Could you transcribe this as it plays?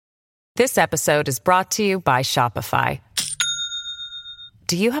This episode is brought to you by Shopify.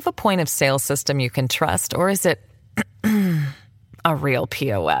 Do you have a point of sale system you can trust, or is it a real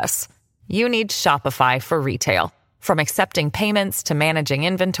POS? You need Shopify for retail. From accepting payments to managing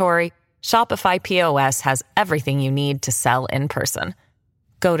inventory, Shopify POS has everything you need to sell in person.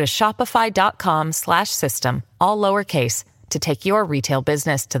 Go to shopify.com/system, all lowercase, to take your retail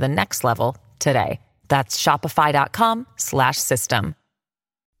business to the next level today. That's shopify.com/system.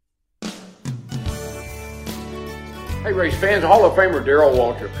 Hey, race fans, Hall of Famer Darrell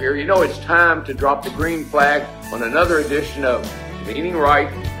Waltrip here. You know it's time to drop the green flag on another edition of Leaning Right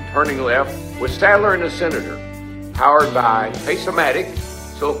and Turning Left with Sadler and the Senator, powered by Pace-O-Matic.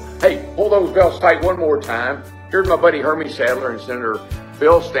 So, hey, pull those bells tight one more time. Here's my buddy Hermie Sadler and Senator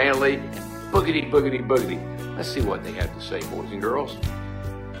Bill Stanley. Boogity, boogity, boogity. Let's see what they have to say, boys and girls.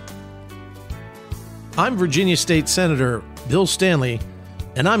 I'm Virginia State Senator Bill Stanley,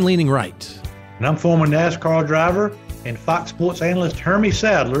 and I'm leaning right. And I'm former NASCAR driver and Fox Sports analyst Hermie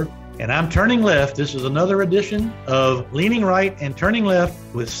Sadler, and I'm turning left. This is another edition of Leaning Right and Turning Left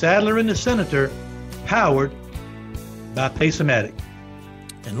with Sadler and the Senator, powered by Pace-O-Matic.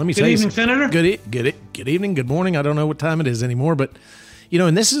 And let me Good tell you, evening, Senator. Good evening, good morning. I don't know what time it is anymore, but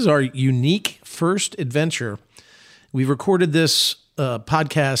and this is our unique first adventure. We've recorded this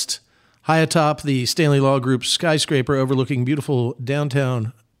podcast high atop the Stanley Law Group skyscraper overlooking beautiful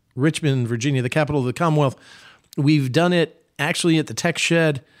downtown Richmond, Virginia, the capital of the Commonwealth. We've done it actually at the Tech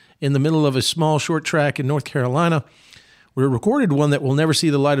Shed in the middle of a small short track in North Carolina. We recorded one that will never see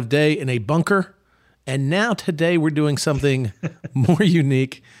the light of day in a bunker. And now today we're doing something more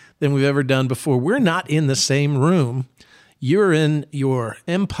unique than we've ever done before. We're not in the same room. You're in your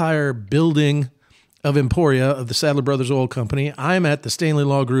empire building of Emporia of the Sadler Brothers Oil Company. I'm at the Stanley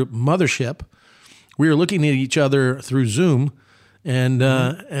Law Group mothership. We are looking at each other through Zoom. And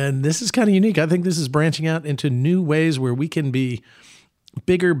this is kind of unique. I think this is branching out into new ways where we can be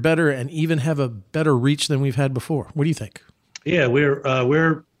bigger, better, and even have a better reach than we've had before. What do you think? Yeah,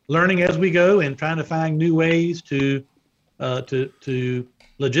 we're learning as we go and trying to find new ways to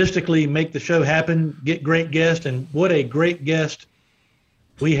logistically make the show happen, get great guests, and what a great guest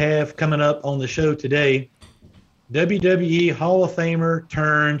we have coming up on the show today. WWE Hall of Famer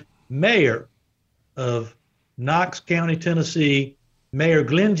turned mayor of Knox County, Tennessee, Mayor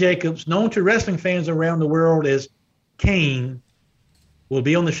Glenn Jacobs, known to wrestling fans around the world as Kane, will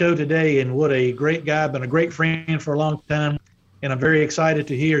be on the show today. And what a great guy, been a great friend for a long time. And I'm very excited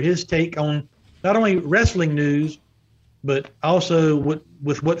to hear his take on not only wrestling news, but also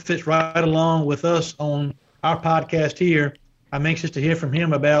with what fits right along with us on our podcast here. I'm anxious to hear from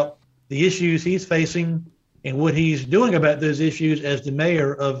him about the issues he's facing and what he's doing about those issues as the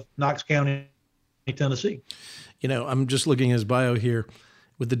mayor of Knox County, Tennessee. I'm just looking at his bio here.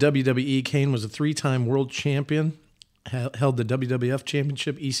 With the WWE, Kane was a 3-time world champion, held the WWF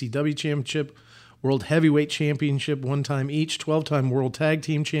Championship, ECW Championship, World Heavyweight Championship 1 time each, 12-time World Tag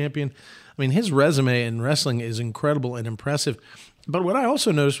Team Champion. I mean, his resume in wrestling is incredible and impressive. But what I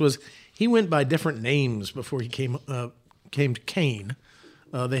also noticed was he went by different names before he came to Kane.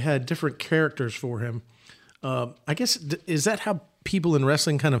 They had different characters for him. I guess, is that how people in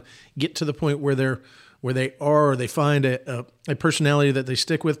wrestling kind of get to the point where they are, or they find a personality that they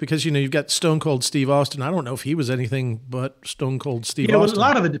stick with? Because, you've got Stone Cold Steve Austin. I don't know if he was anything but Stone Cold Steve Austin. A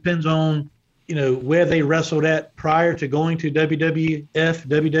lot of it depends on, where they wrestled at prior to going to WWF,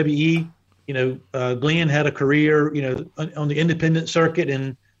 WWE. Glenn had a career, on the independent circuit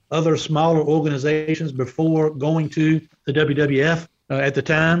and other smaller organizations before going to the WWF at the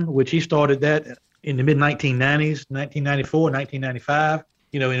time, which he started that in the mid-1990s, 1994, 1995.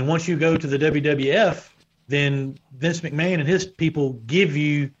 And once you go to the WWF, then Vince McMahon and his people give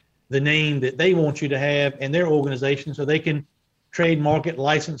you the name that they want you to have in their organization so they can trademark it,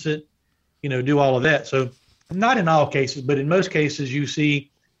 license it, do all of that. So not in all cases, but in most cases you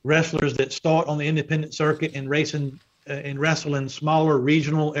see wrestlers that start on the independent circuit and wrestle in smaller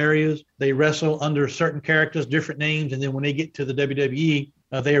regional areas. They wrestle under certain characters, different names, and then when they get to the WWE,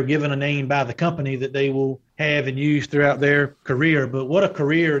 they are given a name by the company that they will have and use throughout their career. But what a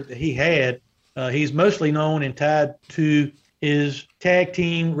career that he had. He's mostly known and tied to his tag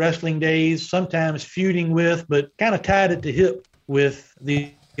team wrestling days, sometimes feuding with, but kind of tied at the hip with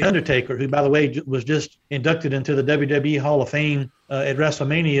the Undertaker, who, by the way, was just inducted into the WWE Hall of Fame at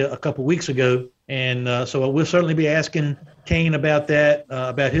WrestleMania a couple weeks ago. And so we'll certainly be asking Kane about that,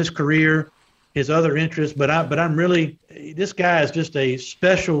 about his career, his other interests. But I'm really, this guy is just a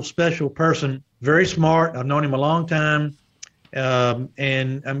special person, very smart. I've known him a long time.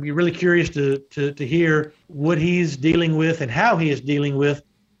 And I'm really curious to hear what he's dealing with and how he is dealing with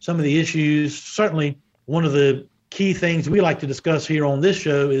some of the issues. Certainly, one of the key things we like to discuss here on this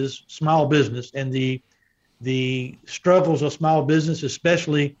show is small business and the struggles of small business,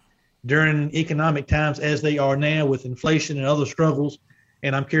 especially during economic times as they are now with inflation and other struggles.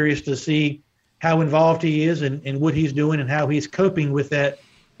 And I'm curious to see how involved he is and what he's doing and how he's coping with that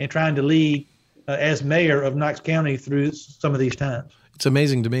and trying to lead as mayor of Knox County through some of these times. It's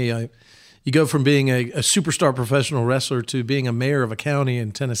amazing to me. You go from being a superstar professional wrestler to being a mayor of a county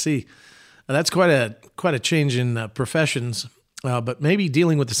in Tennessee. That's quite a change in professions, but maybe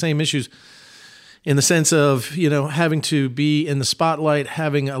dealing with the same issues in the sense of, having to be in the spotlight,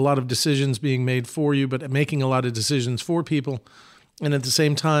 having a lot of decisions being made for you, but making a lot of decisions for people. And at the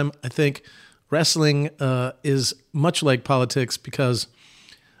same time, I think wrestling is much like politics because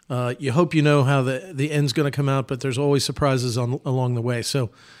you hope you know how the end's going to come out, but there's always surprises along the way.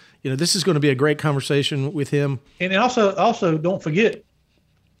 So, this is going to be a great conversation with him. And also don't forget,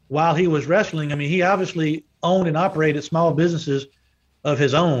 while he was wrestling, I mean, he obviously owned and operated small businesses of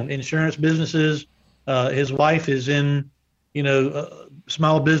his own, insurance businesses. His wife is in,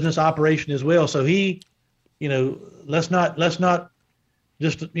 small business operation as well. So he, let's not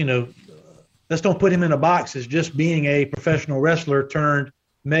just, let's don't put him in a box as just being a professional wrestler turned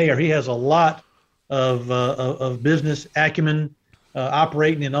mayor. He has a lot of business acumen,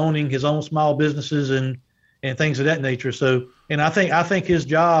 operating and owning his own small businesses and things of that nature. So, and I think his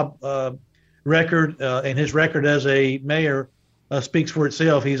job record and his record as a mayor speaks for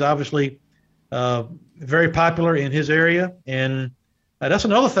itself. He's obviously very popular in his area, and that's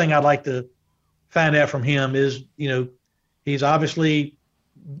another thing I'd like to find out from him is, he's obviously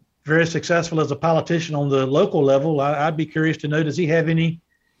very successful as a politician on the local level. I'd be curious to know, does he have any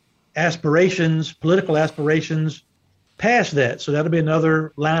aspirations, political aspirations past that? So that'll be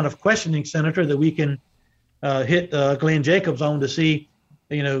another line of questioning, Senator, that we can hit Glenn Jacobs on to see,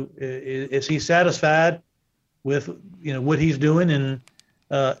 is he satisfied with, what he's doing and,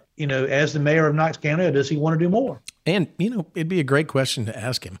 as the mayor of Knox County, or does he want to do more? And, it'd be a great question to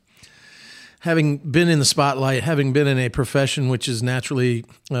ask him. Having been in the spotlight, having been in a profession which is naturally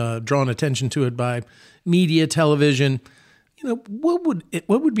drawn attention to it by media, television, what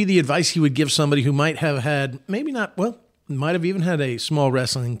would be the advice he would give somebody who might have had, might have even had a small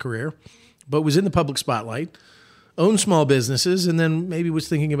wrestling career, but was in the public spotlight, owned small businesses, and then maybe was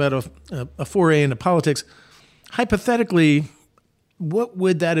thinking about a foray into politics. Hypothetically, what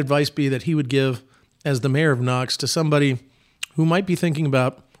would that advice be that he would give as the mayor of Knox to somebody who might be thinking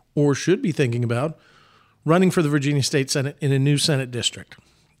about or should be thinking about running for the Virginia State Senate in a new Senate district?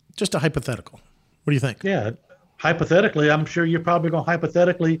 Just a hypothetical. What do you think? Yeah, hypothetically, I'm sure you're probably going to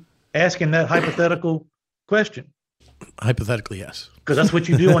hypothetically ask him that hypothetical question. Hypothetically, yes. Because that's what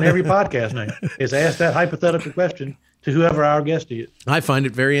you do on every podcast now, is ask that hypothetical question to whoever our guest is. I find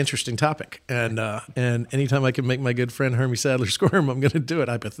it a very interesting topic. And anytime I can make my good friend Hermie Sadler squirm, I'm going to do it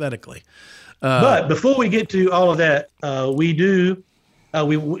hypothetically. But before we get to all of that, do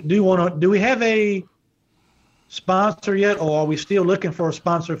we have a sponsor yet, or are we still looking for a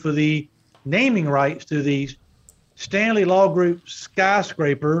sponsor for the naming rights to the Stanley Law Group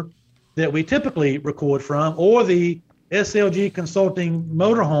skyscraper that we typically record from, or the SLG Consulting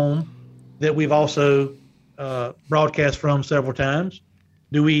motorhome that we've also broadcast from several times?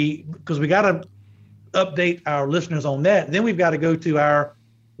 Because we got to update our listeners on that. Then we've got to go to our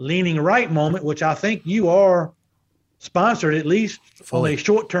leaning right moment, which I think you are sponsored at least on a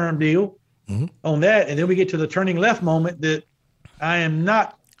short-term deal on that. And then we get to the turning left moment that I am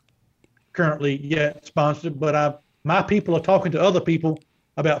not currently yet sponsored, but my people are talking to other people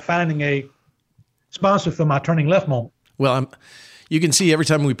about finding a sponsor for my turning left moment. Well, you can see every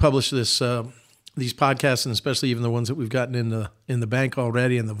time we publish this, these podcasts, and especially even the ones that we've gotten in the bank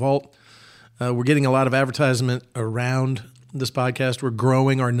already, in the vault, we're getting a lot of advertisement around this podcast. We're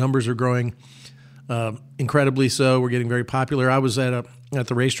growing. Our numbers are growing incredibly so. We're getting very popular. I was at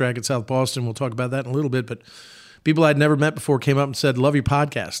the racetrack at South Boston. We'll talk about that in a little bit, but people I'd never met before came up and said, "Love your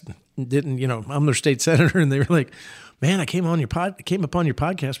podcast." I'm their state senator, and they were like, "Man, I came upon your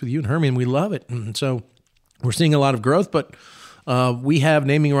podcast with you and Hermie, and we love it." And so we're seeing a lot of growth, but we have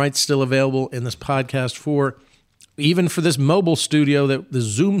naming rights still available in this podcast for this mobile studio, the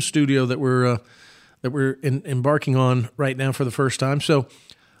Zoom studio that we're embarking on right now for the first time. So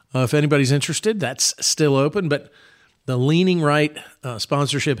if anybody's interested, that's still open. But the Leaning Right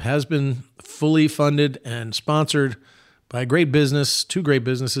sponsorship has been fully funded and sponsored by two great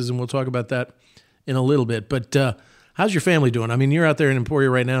businesses, and we'll talk about that in a little bit. But how's your family doing? I mean, you're out there in Emporia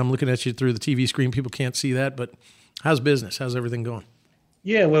right now. I'm looking at you through the TV screen. People can't see that, but how's business? How's everything going?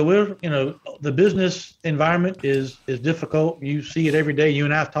 Yeah, well, the business environment is difficult. You see it every day. You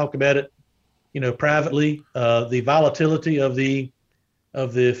and I have talked about it, privately. The volatility of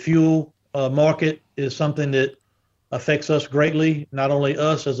the fuel market is something that affects us greatly. Not only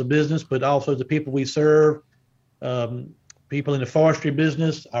us as a business, but also the people we serve, people in the forestry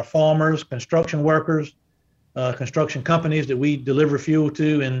business, our farmers, construction workers, construction companies that we deliver fuel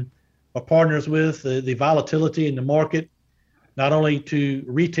to and are partners with. The volatility in the market, not only to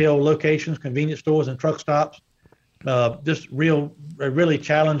retail locations, convenience stores, and truck stops. Just a really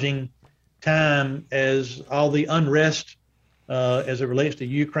challenging time as all the unrest as it relates to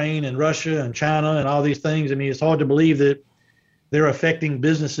Ukraine and Russia and China and all these things. I mean, it's hard to believe that they're affecting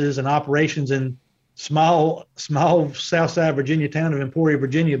businesses and operations in small Southside Virginia town of Emporia,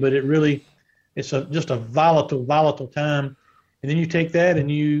 Virginia, but it's just a volatile time. And then you take that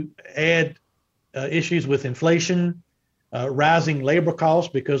and you add issues with inflation, rising labor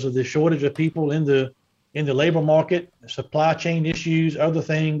costs because of the shortage of people in the labor market, supply chain issues, other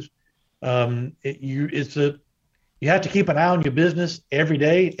things. You have to keep an eye on your business every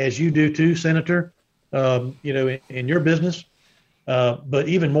day, as you do too, Senator. In your business, but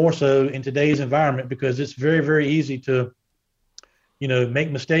even more so in today's environment, because it's very, very easy to,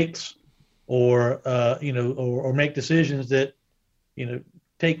 make mistakes or make decisions that,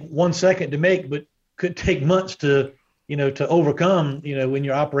 take 1 second to make, but could take months to overcome, when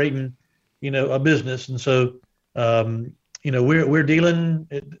you're operating, a business. And so, we're dealing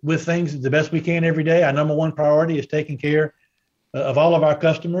with things the best we can every day. Our number one priority is taking care of all of our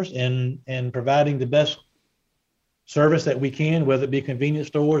customers and providing the best service that we can, whether it be convenience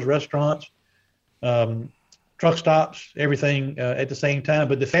stores, restaurants, truck stops, everything at the same time.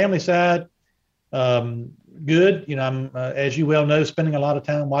 But the family side, good. I'm, as you well know, spending a lot of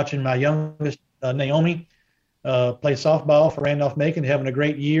time watching my youngest, Naomi, play softball for Randolph-Macon, having a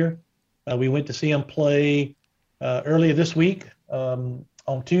great year. We went to see them play earlier this week on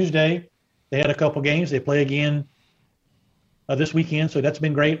Tuesday. They had a couple games. They play again this weekend, so that's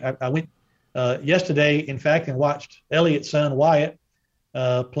been great. I went yesterday, in fact, and watched Elliot's son, Wyatt,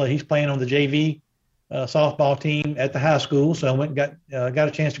 play. He's playing on the JV softball team at the high school, so I went and got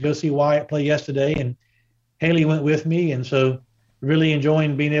a chance to go see Wyatt play yesterday, and Haley went with me, and so really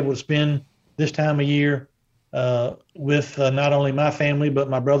enjoying being able to spend this time of year with not only my family but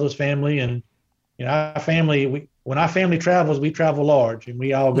my brother's family. And our family, when our family travels, we travel large, and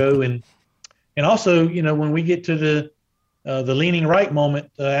we all go. And also, when we get to the leaning right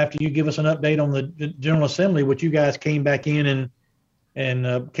moment, after you give us an update on the General Assembly, which you guys came back in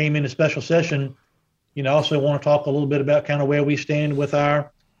and came into special session, also want to talk a little bit about kind of where we stand with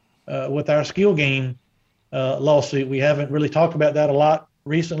our skill game lawsuit. We haven't really talked about that a lot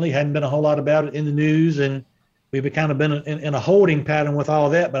recently. Hadn't been a whole lot about it in the news, and we've kind of been in a holding pattern with all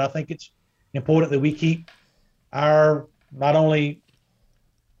of that. But I think it's important that we keep our not only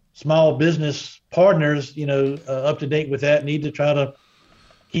small business partners, up to date with that. Need to try to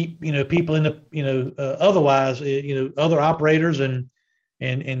keep, people in the, otherwise, other operators and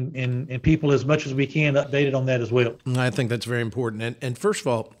people as much as we can updated on that as well. I think that's very important. And first of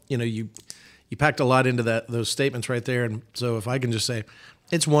all, you packed a lot into those statements right there. And so if I can just say,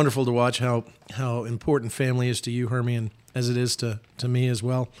 it's wonderful to watch how important family is to you, Hermie, and as it is to me as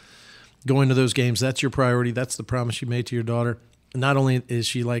well. Going to those games, that's your priority. That's the promise you made to your daughter. Not only is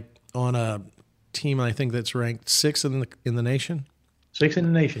she on a team, I think that's ranked 6th in the nation. 6th in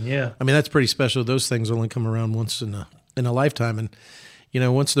the nation, yeah. I mean, that's pretty special. Those things only come around once in a lifetime, and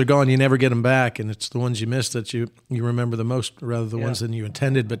once they're gone, you never get them back. And it's the ones you miss that you remember the most, rather than the ones that you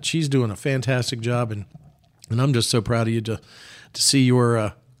intended. But she's doing a fantastic job, and I'm just so proud of you to see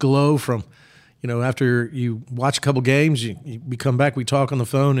your glow from. After you watch a couple games, we come back, we talk on the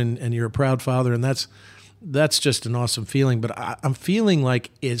phone, and you're a proud father, and that's just an awesome feeling. But I'm feeling like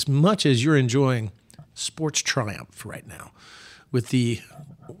as much as you're enjoying sports triumph right now with the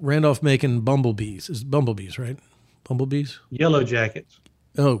Randolph-Macon Bumblebees. It's Bumblebees, right? Bumblebees? Yellow Jackets.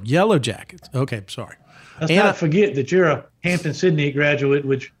 Oh, Yellow Jackets. Okay, sorry. Let's not forget that you're a Hampton-Sydney graduate,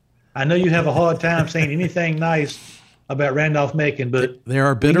 which I know you have a hard time saying anything nice about Randolph-Macon, but there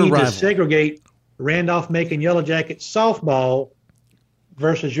are bitter rivals. We need to segregate Randolph-Macon Yellow Jackets softball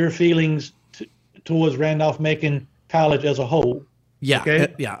versus your feelings towards Randolph-Macon College as a whole. Yeah,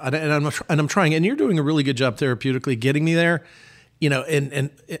 okay? Yeah, and I'm trying, and you're doing a really good job therapeutically getting me there.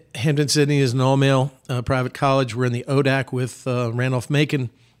 And Hampton-Sydney is an all-male private college. We're in the ODAC with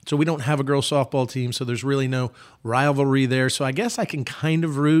Randolph-Macon, so we don't have a girls softball team, so there's really no rivalry there. So I guess I can kind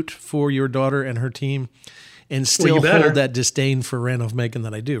of root for your daughter and her team and still hold that disdain for Randolph-Macon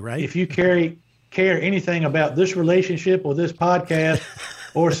that I do, right? If you carry care anything about this relationship or this podcast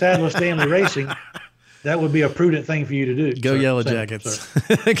or Sadler Stanley Racing, that would be a prudent thing for you to do. Go Yellow Jackets.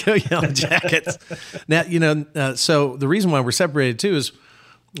 Go Yellow Jackets. Now, so the reason why we're separated too is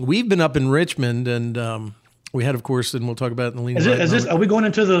we've been up in Richmond, and we had, of course, and we'll talk about it in the leaning right moment. Are we going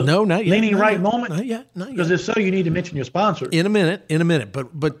into the not yet, leaning right moment? Not yet. Because if so, you need to mention your sponsor. In a minute. But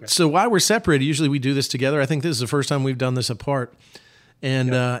okay. So while we're separated, usually we do this together. I think this is the first time we've done this apart.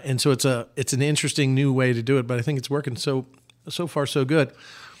 And so it's an interesting new way to do it, but I think it's working so far so good.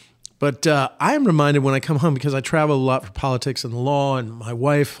 But I am reminded when I come home, because I travel a lot for politics and law, and my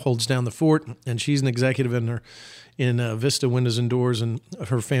wife holds down the fort, and she's an executive in Vista Windows and Doors, and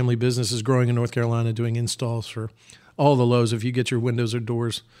her family business is growing in North Carolina, doing installs for all the Lowe's. If you get your windows or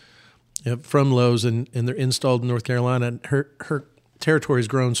doors from Lowe's and they're installed in North Carolina, her territory has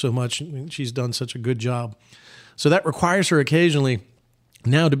grown so much, and she's done such a good job. So that requires her occasionally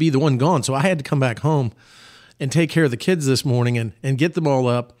now to be the one gone. So I had to come back home and take care of the kids this morning and get them all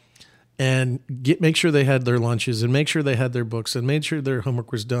up and make sure they had their lunches and make sure they had their books and made sure their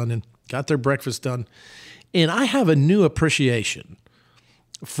homework was done and got their breakfast done. And I have a new appreciation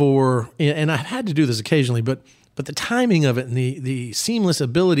for, and I've had to do this occasionally, but the timing of it and the seamless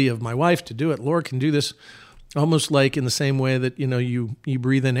ability of my wife to do it. Laura can do this almost like in the same way that, you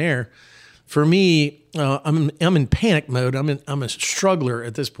breathe in air. For me, I'm in panic mode. I'm a struggler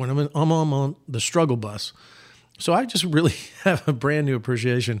at this point. I'm on the struggle bus. So I just really have a brand new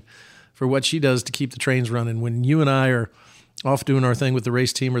appreciation for what she does to keep the trains running. When you and I are off doing our thing with the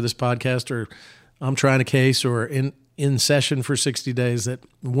race team or this podcast, or I'm trying a case or in session for 60 days, that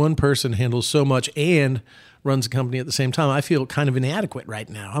one person handles so much and runs a company at the same time. I feel kind of inadequate right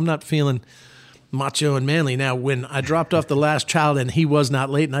now. I'm not feeling macho and manly. Now, when I dropped off the last child and he was not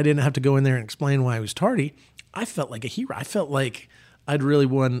late and I didn't have to go in there and explain why he was tardy, I felt like a hero. I felt like I'd really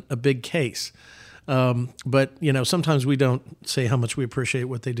won a big case. But sometimes we don't say how much we appreciate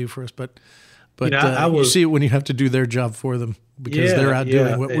what they do for us, but you see it when you have to do their job for them, because they're out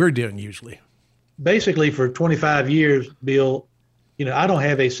doing what we're doing usually. Basically for 25 years, Bill, I don't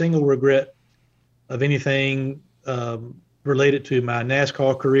have a single regret of anything, related to my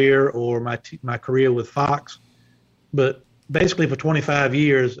NASCAR career or my career with Fox. But basically for 25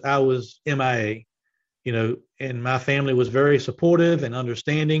 years, I was MIA, and my family was very supportive and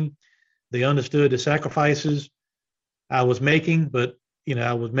understanding. They understood the sacrifices I was making, but,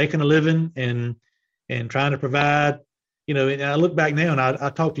 I was making a living and trying to provide, and I look back now, and I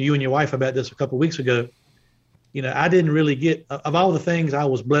talked to you and your wife about this a couple of weeks ago. I didn't really get, of all the things I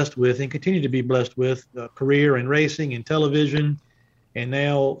was blessed with and continue to be blessed with, career in racing and television, and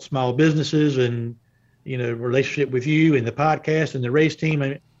now small businesses and, relationship with you and the podcast and the race team. I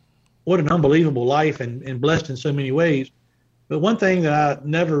mean, what an unbelievable life and blessed in so many ways. But one thing that I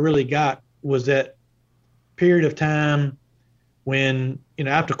never really got was that period of time when,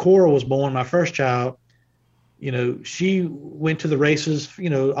 after Cora was born, my first child, she went to the races,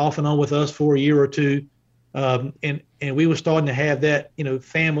 off and on with us for a year or two. And we were starting to have that,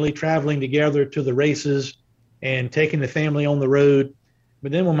 family traveling together to the races and taking the family on the road.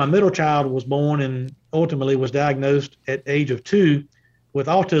 But then when my middle child was born and ultimately was diagnosed at age of 2 with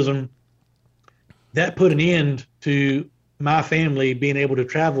autism, that put an end to my family being able to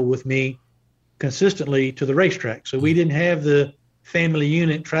travel with me consistently to the racetrack. So we didn't have the family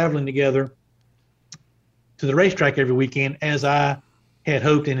unit traveling together to the racetrack every weekend as I had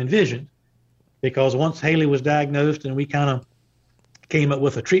hoped and envisioned. Because once Haley was diagnosed and we kind of came up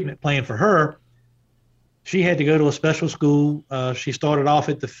with a treatment plan for her, she had to go to a special school. She started off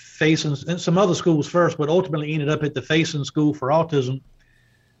at the Faison and some other schools first, but ultimately ended up at the Faison School for Autism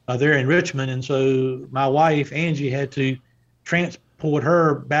there in Richmond. And so my wife, Angie, had to transport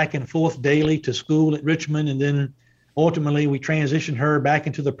her back and forth daily to school at Richmond. And then ultimately we transitioned her back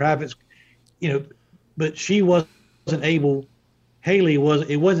into the private, but she wasn't able. Haley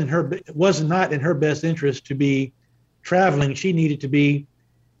was not in her best interest to be traveling. She needed to be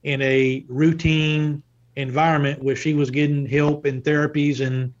in a routine environment where she was getting help and therapies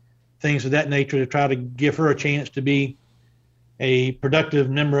and things of that nature to try to give her a chance to be a productive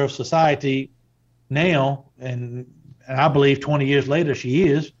member of society now. And I believe 20 years later she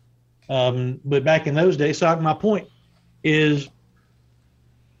is. But back in those days, so my point is,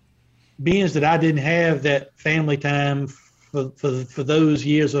 being that I didn't have that family time for those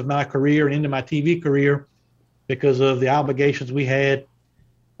years of my career and into my TV career because of the obligations we had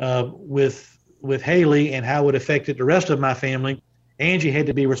with Haley and how it affected the rest of my family, Angie had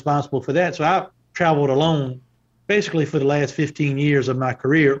to be responsible for that. So I traveled alone basically for the last 15 years of my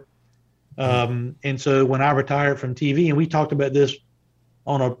career. And so when I retired from TV, and we talked about this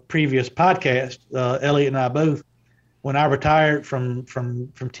on a previous podcast, Elliot and I both, when I retired from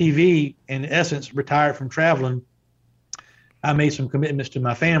TV, in essence, retired from traveling, I made some commitments to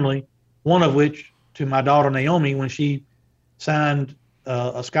my family, one of which to my daughter, Naomi, when she signed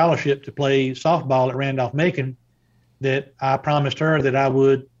a scholarship to play softball at Randolph-Macon, that I promised her that I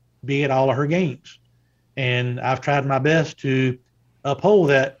would be at all of her games. And I've tried my best to uphold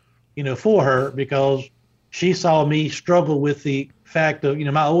that, for her, because she saw me struggle with the fact of,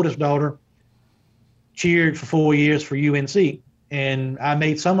 my oldest daughter cheered for 4 years for UNC, and I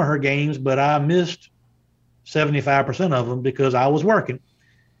made some of her games, but I missed 75% of them because I was working,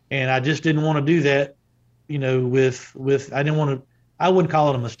 and I just didn't want to do that, I wouldn't call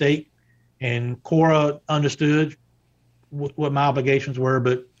it a mistake, and Cora understood what my obligations were.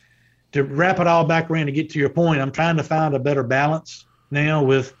 But to wrap it all back around, to get to your point, I'm trying to find a better balance now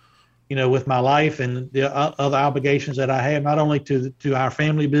with my life and the other obligations that I have, not only to our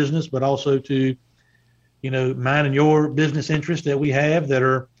family business, but also to, mine and your business interests that we have that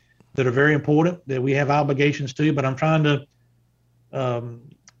are very important, that we have obligations to. But I'm trying to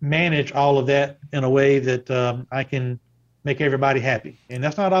manage all of that in a way that I can make everybody happy. And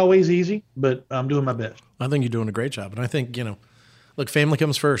that's not always easy, but I'm doing my best. I think you're doing a great job. And I think, look, family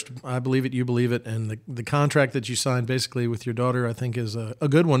comes first. I believe it. You believe it. And the contract that you signed basically with your daughter, I think, is a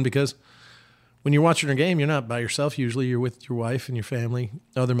good one, because when you're watching her game, you're not by yourself. Usually you're with your wife and your family,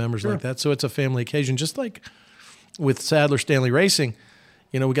 other members like that. So it's a family occasion, just like with Sadler Stanley Racing.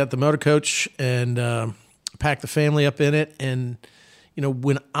 We got the motor coach and pack the family up in it. And,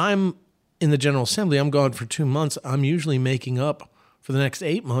 when I'm in the General Assembly, I'm gone for 2 months. I'm usually making up for the next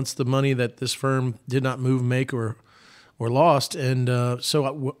 8 months the money that this firm did not move, make, or lost. And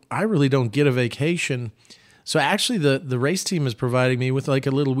so I really don't get a vacation. So actually the race team is providing me with like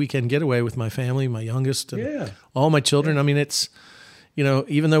a little weekend getaway with my family, my youngest, and all my children. I mean, it's,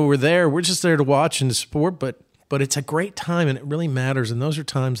 even though we're just there to watch and to support, but it's a great time, and it really matters. And those are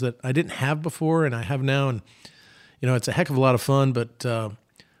times that I didn't have before and I have now. And, it's a heck of a lot of fun, but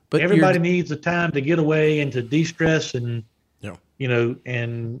everybody needs the time to get away and to de-stress and,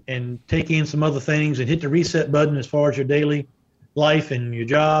 and take in some other things and hit the reset button as far as your daily life and your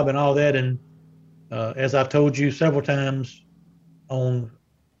job and all that. And as I've told you several times on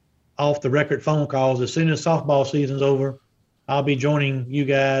off the record phone calls, as soon as softball season's over, I'll be joining you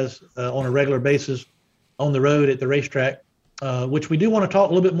guys on a regular basis on the road at the racetrack, which we do want to talk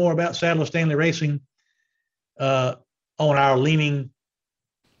a little bit more about Sadler Stanley Racing on our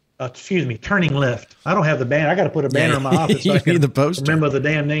turning left. I don't have the banner. I got to put a banner in my office so I can remember the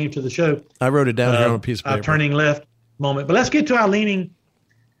damn name to the show. I wrote it down here on a piece of paper. Our turning left moment. But let's get to our leaning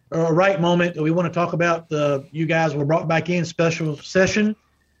right moment. We want to talk about you guys were brought back in special session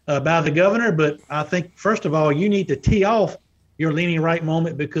by the governor. But I think, first of all, you need to tee off your leaning right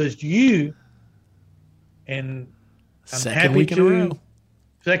moment, because you, and I'm second week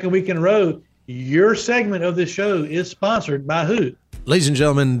in a row, your segment of this show is sponsored by who? Ladies and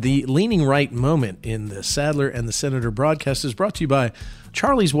gentlemen, the Leaning Right moment in the Sadler and the Senator broadcast is brought to you by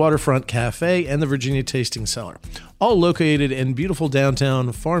Charlie's Waterfront Cafe and the Virginia Tasting Cellar, all located in beautiful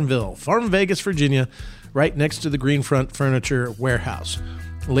downtown Farmville, Farm Vegas, Virginia, right next to the Greenfront Furniture Warehouse.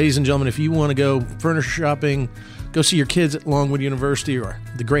 Ladies and gentlemen, if you want to go furniture shopping, go see your kids at Longwood University or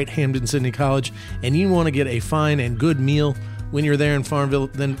the great Hampden-Sydney College, and you want to get a fine and good meal when you're there in Farmville,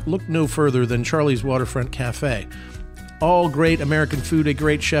 then look no further than Charlie's Waterfront Cafe. All great American food, a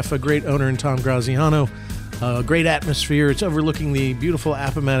great chef, a great owner in Tom Graziano, a great atmosphere. It's overlooking the beautiful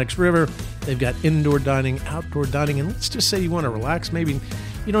Appomattox River. They've got indoor dining, outdoor dining, and let's just say you want to relax. Maybe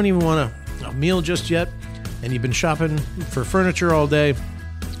you don't even want a meal just yet, and you've been shopping for furniture all day.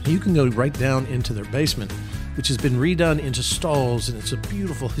 You can go right down into their basement, which has been redone into stalls, and it's a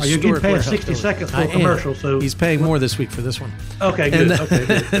beautiful historic you're getting past warehouse 60 seconds for a commercial. So he's paying more this week for this one. Okay, good.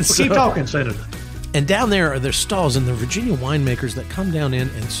 Well, keep talking, Senator. And down there are their stalls, and the Virginia winemakers that come down in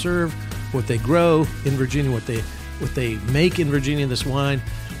and serve what they grow in Virginia, what they make in Virginia, this wine.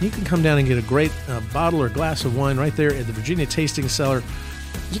 You can come down and get a great bottle or glass of wine right there at the Virginia Tasting Cellar.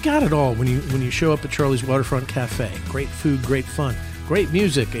 You got it all when you show up at Charlie's Waterfront Cafe. Great food, great fun, great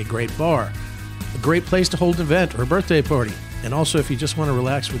music, a great bar, a great place to hold an event or a birthday party. And also, if you just want to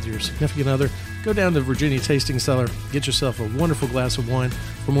relax with your significant other, go down to Virginia Tasting Cellar, get yourself a wonderful glass of wine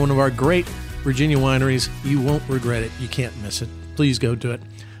from one of our great Virginia wineries. You won't regret it. You can't miss it. Please go do it.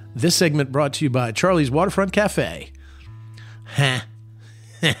 This segment brought to you by Charlie's Waterfront Cafe.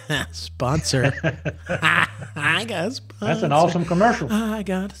 Sponsor. I got a sponsor. That's an awesome commercial. I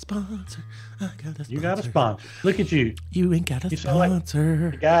got a sponsor. You got a sponsor. Look at you. You ain't got a sponsor.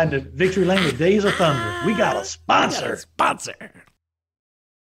 Like the guy in the Victory Lane with Days of Thunder. We got a sponsor. Sponsor.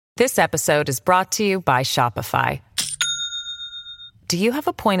 This episode is brought to you by Shopify. Do you have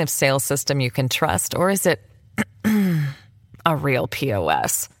a point of sale system you can trust, or is it a real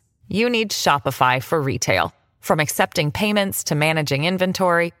POS? You need Shopify for retail. From accepting payments to managing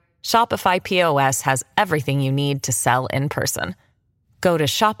inventory, Shopify POS has everything you need to sell in person. Go to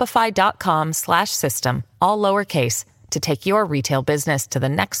shopify.com/system, all lowercase, to take your retail business to the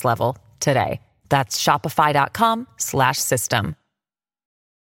next level today. That's shopify.com/system.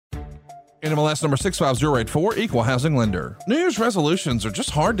 NMLS number 65084, Equal Housing Lender. New Year's resolutions are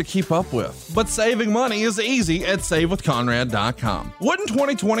just hard to keep up with, but saving money is easy at SaveWithConrad.com. Wouldn't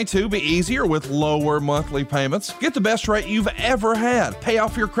 2022 be easier with lower monthly payments? Get the best rate you've ever had, pay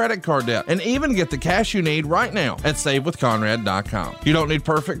off your credit card debt, and even get the cash you need right now at SaveWithConrad.com. You don't need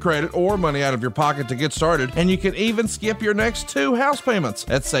perfect credit or money out of your pocket to get started, and you can even skip your next 2 house payments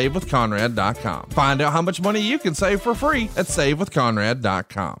at SaveWithConrad.com. Find out how much money you can save for free at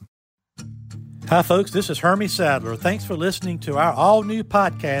SaveWithConrad.com. Hi, folks. This is Hermie Sadler. Thanks for listening to our all-new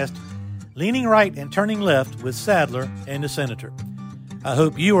podcast, Leaning Right and Turning Left with Sadler and the Senator. I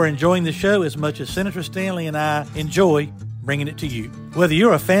hope you are enjoying the show as much as Senator Stanley and I enjoy bringing it to you. Whether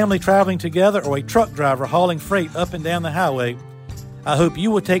you're a family traveling together or a truck driver hauling freight up and down the highway, I hope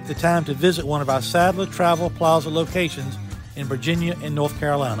you will take the time to visit one of our Sadler Travel Plaza locations in Virginia and North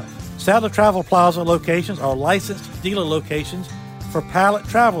Carolina. Sadler Travel Plaza locations are licensed dealer locations for Pilot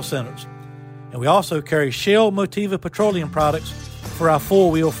Travel Centers. And we also carry Shell Motiva petroleum products for our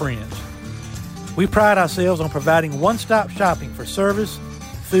four-wheel friends. We pride ourselves on providing one-stop shopping for service,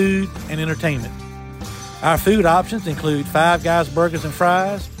 food, and entertainment. Our food options include Five Guys Burgers and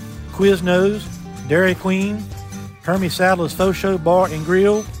Fries, Quiznos, Dairy Queen, Hermie Sadler's Faux Show Bar and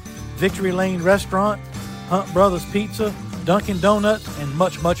Grill, Victory Lane Restaurant, Hunt Brothers Pizza, Dunkin' Donuts, and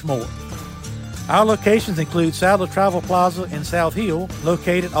much, much more. Our locations include Sadler Travel Plaza in South Hill,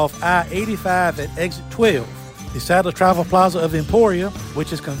 located off I-85 at Exit 12. The Sadler Travel Plaza of Emporia,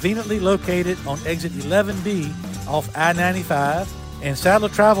 which is conveniently located on Exit 11B off I-95, and Sadler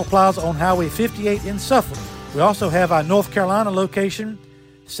Travel Plaza on Highway 58 in Suffolk. We also have our North Carolina location,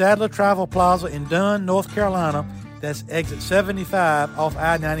 Sadler Travel Plaza in Dunn, North Carolina. That's Exit 75 off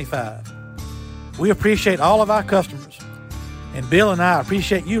I-95. We appreciate all of our customers. And Bill and I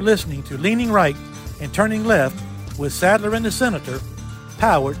appreciate you listening to Leaning Right and Turning Left with Sadler and the Senator,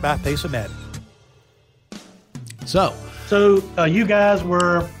 powered by Pace-O-Matic. So you guys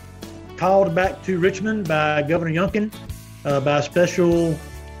were called back to Richmond by Governor Youngkin by a special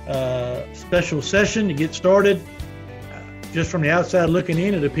session to get started. Just from the outside looking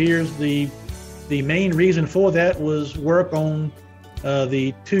in, it appears the main reason for that was work on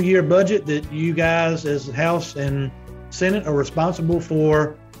the 2-year budget that you guys as House and Senate are responsible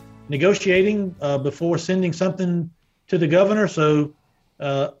for negotiating before sending something to the governor. So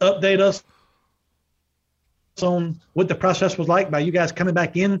update us on what the process was like by you guys coming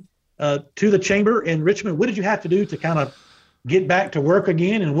back in to the chamber in Richmond. What did you have to do to kind of get back to work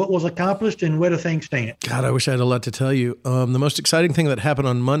again, and what was accomplished, and where do things stand? God, I wish I had a lot to tell you. The most exciting thing that happened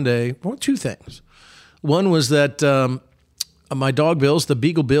on Monday, well, 2 things. One was that my dog Bills, the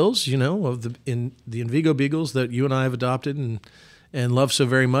Beagle Bills, of the Envigo Beagles that you and I have adopted and love so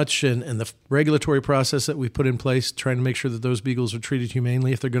very much, and the regulatory process that we've put in place, trying to make sure that those beagles are treated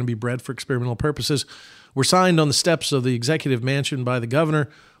humanely if they're going to be bred for experimental purposes, were signed on the steps of the executive mansion by the governor.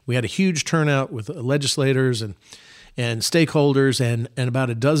 We had a huge turnout with legislators and stakeholders and about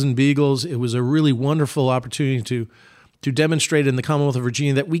a dozen beagles. It was a really wonderful opportunity to demonstrate in the Commonwealth of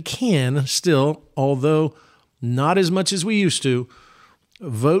Virginia that we can still, although not as much as we used to,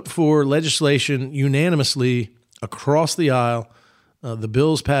 vote for legislation unanimously across the aisle. The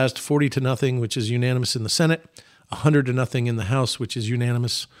bills passed 40-0, which is unanimous in the Senate, 100-0 in the House, which is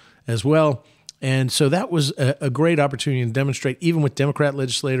unanimous as well. And so that was a great opportunity to demonstrate, even with Democrat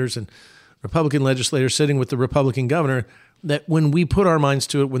legislators and Republican legislators sitting with the Republican governor, that when we put our minds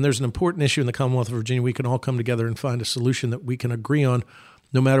to it, when there's an important issue in the Commonwealth of Virginia, we can all come together and find a solution that we can agree on,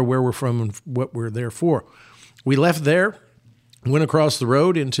 no matter where we're from and what we're there for. We left there, went across the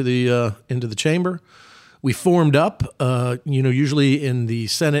road into the chamber. We formed up. Usually in the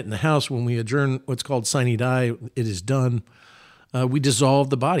Senate and the House, when we adjourn what's called sine die, it is done. We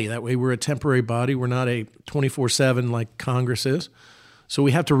dissolved the body. That way, we're a temporary body. We're not a 24/7 like Congress is. So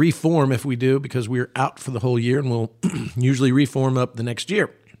we have to reform if we do, because we're out for the whole year, and we'll usually reform up the next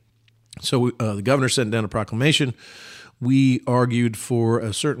year. So the governor sent down a proclamation. We argued for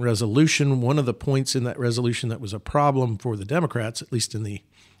a certain resolution. One of the points in that resolution that was a problem for the Democrats, at least in the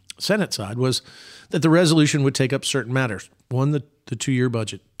Senate side was that the resolution would take up certain matters. One, the 2-year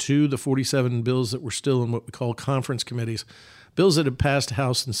budget. Two, the 47 bills that were still in what we call conference committees, bills that had passed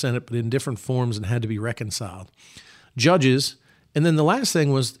House and Senate but in different forms and had to be reconciled. Judges, and then the last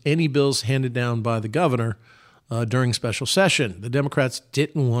thing was any bills handed down by the governor during special session. The Democrats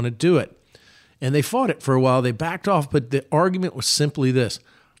didn't want to do it, and they fought it for a while. They backed off, but the argument was simply this.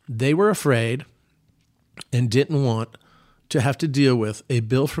 They were afraid and didn't want to have to deal with a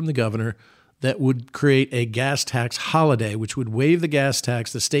bill from the governor that would create a gas tax holiday, which would waive the gas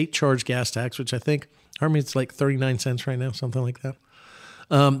tax, the state charged gas tax, which I think, it's like 39 cents right now, something like that,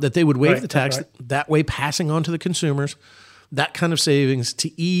 that they would waive the tax, that way passing on to the consumers that kind of savings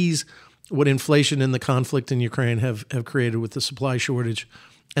to ease what inflation and the conflict in Ukraine have created with the supply shortage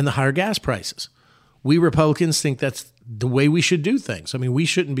and the higher gas prices. We Republicans think that's the way we should do things. I mean, we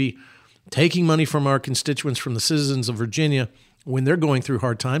shouldn't be taking money from our constituents, from the citizens of Virginia when they're going through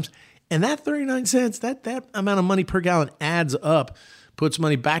hard times. And that 39 cents, that amount of money per gallon adds up, puts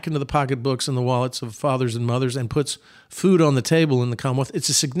money back into the pocketbooks and the wallets of fathers and mothers, and puts food on the table in the Commonwealth. It's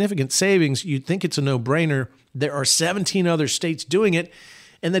a significant savings. You'd think it's a no-brainer. There are 17 other states doing it.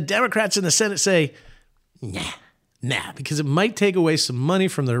 And the Democrats in the Senate say, nah, because it might take away some money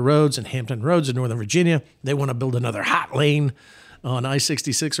from their roads and Hampton Roads in Northern Virginia. They want to build another hot lane on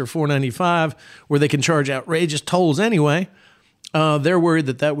I-66 or 495 where they can charge outrageous tolls anyway. They're worried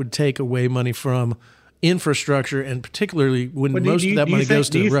that would take away money from infrastructure, and particularly when most of that money goes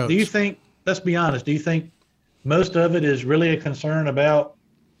to the roads. Do you think, let's be honest, do you think most of it is really a concern about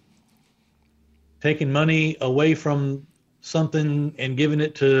taking money away from something and giving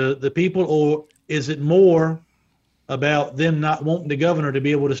it to the people, or is it more about them not wanting the governor to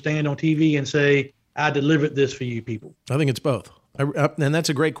be able to stand on TV and say, I delivered this for you people? I think it's both. And that's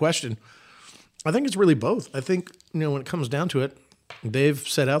a great question. I think it's really both. I think, when it comes down to it, they've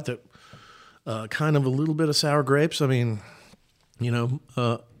set out that kind of a little bit of sour grapes. I mean,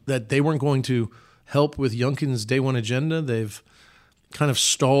 that they weren't going to help with Youngkin's day one agenda. They've kind of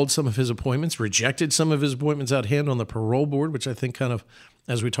stalled some of his appointments, rejected some of his appointments out hand on the parole board, which I think kind of,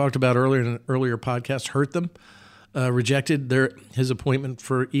 as we talked about earlier in an earlier podcast, hurt them. Rejected his appointment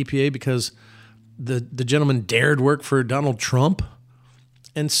for EPA because the gentleman dared work for Donald Trump.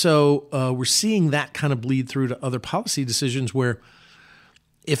 And so we're seeing that kind of bleed through to other policy decisions where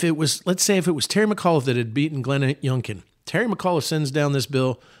let's say if it was Terry McAuliffe that had beaten Glenn Youngkin, Terry McAuliffe sends down this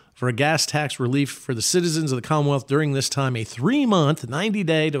bill for a gas tax relief for the citizens of the Commonwealth during this time, a 3-month,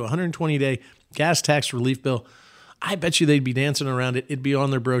 90-day to 120-day gas tax relief bill. I bet you they'd be dancing around it. It'd be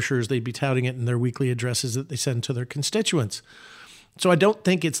on their brochures. They'd be touting it in their weekly addresses that they send to their constituents. So I don't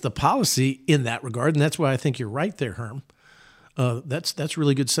think it's the policy in that regard, and that's why I think you're right there, Herm. That's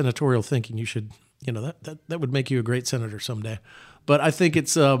really good senatorial thinking. You should, that would make you a great senator someday. But I think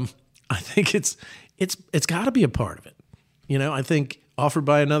it's got to be a part of it. I think offered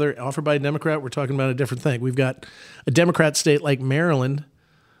by a Democrat, we're talking about a different thing. We've got a Democrat state like Maryland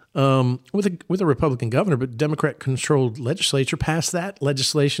with a Republican governor, but Democrat-controlled legislature passed that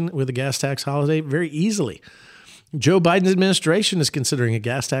legislation with a gas tax holiday very easily. Joe Biden's administration is considering a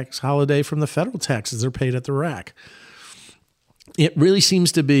gas tax holiday from the federal taxes they're paid at the rack. It really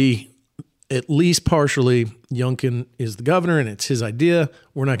seems to be, at least partially, Youngkin is the governor and it's his idea.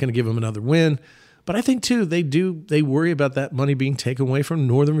 We're not going to give him another win. But I think, too, they worry about that money being taken away from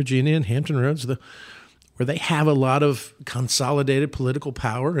Northern Virginia and Hampton Roads, where they have a lot of consolidated political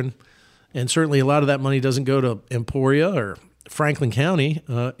power. And certainly a lot of that money doesn't go to Emporia or Franklin County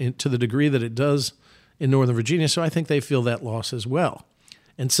to the degree that it does in Northern Virginia. So I think they feel that loss as well.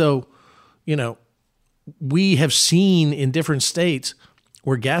 And so, we have seen in different states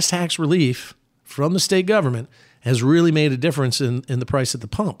where gas tax relief from the state government has really made a difference in the price at the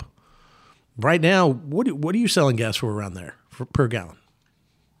pump. Right now, what are you selling gas for around there per gallon?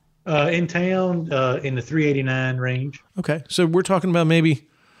 In town, in the $3.89 range. Okay, so we're talking about maybe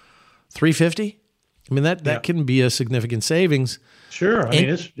 $3.50. I mean that can be a significant savings. Sure, I mean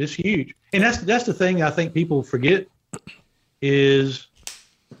it's huge, and that's the thing I think people forget is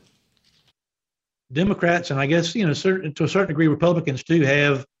Democrats, and I guess to a certain degree Republicans too,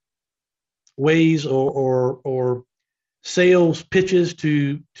 have ways or sales pitches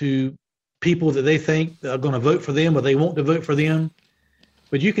to people that they think are going to vote for them or they want to vote for them.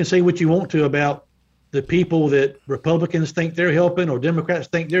 But you can say what you want to about the people that Republicans think they're helping or Democrats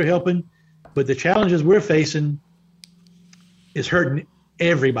think they're helping, but the challenges we're facing is hurting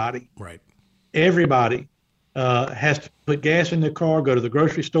everybody. Right. Everybody has to put gas in their car, go to the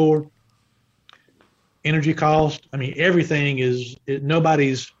grocery store, energy cost. I mean, everything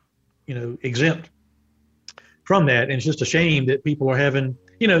nobody's, exempt from that. And it's just a shame that people are having,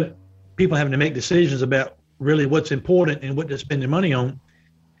 people having to make decisions about really what's important and what to spend their money on.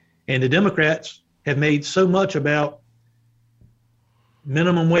 And the Democrats have made so much about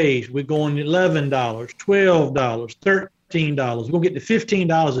minimum wage. We're going $11, $12, $13. We're going to get to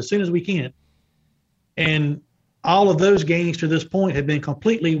 $15 as soon as we can. And all of those gains to this point have been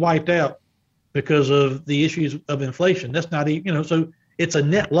completely wiped out because of the issues of inflation. That's not even, so it's a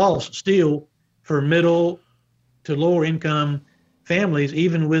net loss still for middle to lower income families,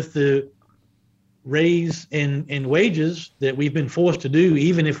 even with the raise in wages that we've been forced to do,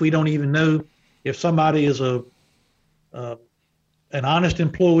 even if we don't even know if somebody is an honest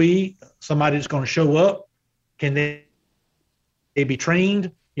employee, somebody that's going to show up, can they be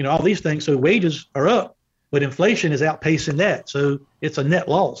trained, all these things. So wages are up, but inflation is outpacing that. So it's a net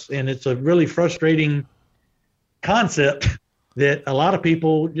loss, and it's a really frustrating concept that a lot of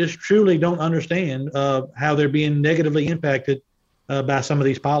people just truly don't understand how they're being negatively impacted by some of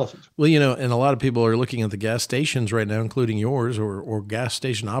these policies. Well, and a lot of people are looking at the gas stations right now, including yours, or gas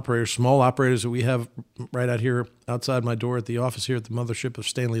station operators, small operators that we have right out here outside my door at the office here at the mothership of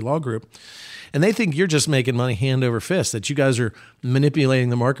Stanley Law Group. And they think you're just making money hand over fist, that you guys are manipulating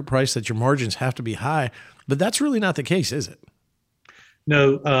the market price, that your margins have to be high. But that's really not the case, is it?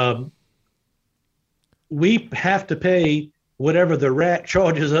 No. We have to pay whatever the rack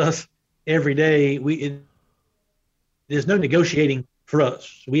charges us every day. There's no negotiating for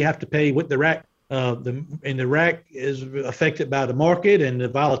us. We have to pay what the rack, and the rack is affected by the market and the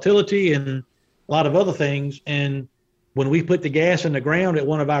volatility and a lot of other things. And when we put the gas in the ground at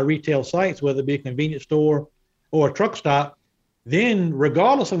one of our retail sites, whether it be a convenience store or a truck stop, then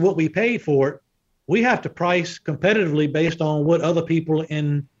regardless of what we paid for it, we have to price competitively based on what other people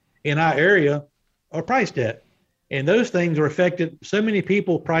in our area are priced at. And those things are affected. So many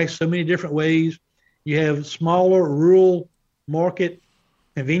people price so many different ways. You have smaller rural market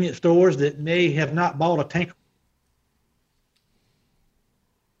convenience stores that may have not bought a tank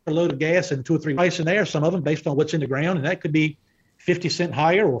or load of gas and 2 or 3 price in there, some of them based on what's in the ground. And that could be 50 cents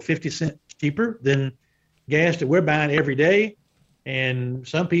higher or 50 cents cheaper than gas that we're buying every day. And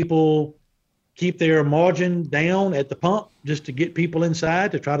some people keep their margin down at the pump just to get people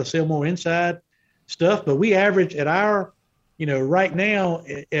inside, to try to sell more inside stuff. But we average at our, right now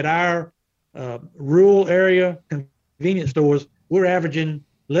at our rural area convenience stores, we're averaging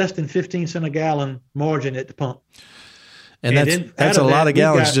less than 15 cents a gallon margin at the pump. And that's a lot of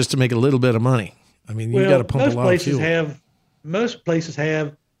gallons just to make a little bit of money. I mean, you got to pump a lot of fuel. Most places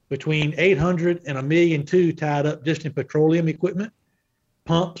have between 800 and $1.2 million tied up just in petroleum equipment,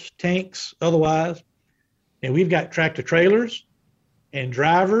 pumps, tanks, otherwise. And we've got tractor trailers and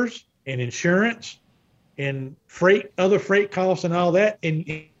drivers and insurance and other freight costs and all that,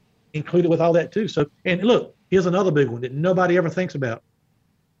 and included with all that too. So, and look, here's another big one that nobody ever thinks about: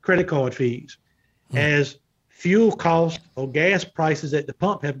 credit card fees. As fuel costs or gas prices at the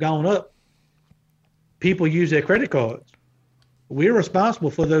pump have gone up, people use their credit cards. We're responsible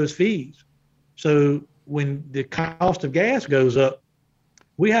for those fees. So when the cost of gas goes up,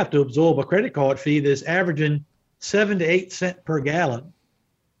 we have to absorb a credit card fee that's averaging 7 to 8 cents per gallon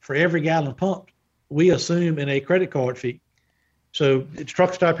for every gallon pumped. We assume in a credit card fee. So it's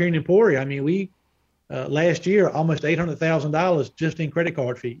truck stop here in Emporia. I mean, we last year almost $800,000 just in credit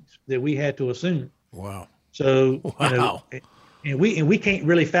card fees that we had to assume. Wow. So and we can't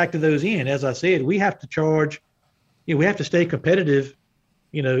really factor those in. As I said, we have to charge. We have to stay competitive,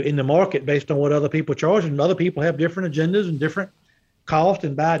 in the market based on what other people charge, and other people have different agendas and different costs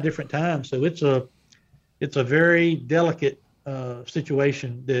and buy at different times. So it's a very delicate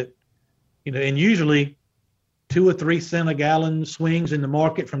situation that, and usually 2 or 3 cent a gallon swings in the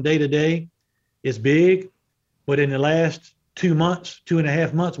market from day to day is big. But in the last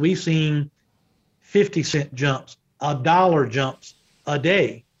 2.5 months, we've seen 50 cent jumps, $1 jumps a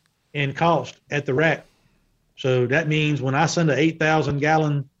day in cost at the rack. So that means when I send an 8,000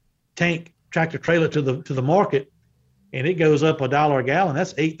 gallon tank tractor trailer to the market and it goes up $1 a gallon,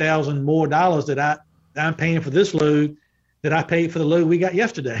 that's $8,000 more that I'm paying for this load that I paid for the load we got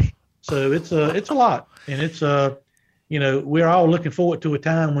yesterday. So it's a lot. And it's we're all looking forward to a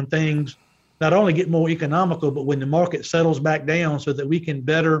time when things not only get more economical, but when the market settles back down so that we can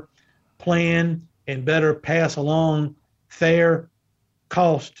better plan and better pass along fair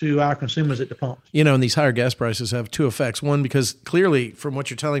cost to our consumers at the pumps. And these higher gas prices have 2 effects. One, because clearly from what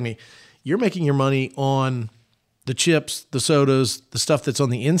you're telling me, you're making your money on the chips, the sodas, the stuff that's on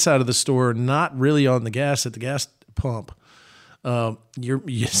the inside of the store, not really on the gas at the gas pump.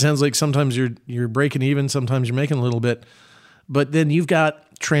 It sounds like sometimes you're breaking even, sometimes you're making a little bit, but then you've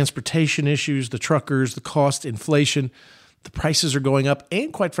got transportation issues, the truckers, the cost, inflation. the prices are going up.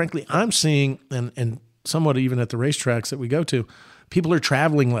 And quite frankly, I'm seeing, and somewhat even at the racetracks that we go to, people are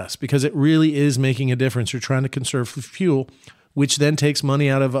traveling less because it really is making a difference. You're trying to conserve fuel, which then takes money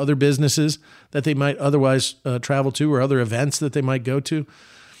out of other businesses that they might otherwise travel to, or other events that they might go to.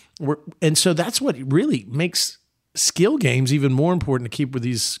 And so that's what really makes skill games even more important to keep with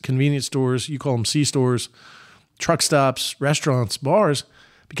these convenience stores. You call them C-stores, truck stops, restaurants, bars,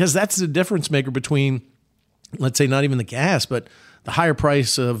 because that's the difference maker between, let's say, not even the gas, but the higher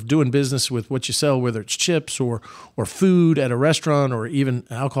price of doing business with what you sell, whether it's chips or food at a restaurant or even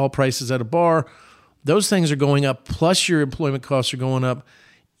alcohol prices at a bar. Those things are going up, plus your employment costs are going up.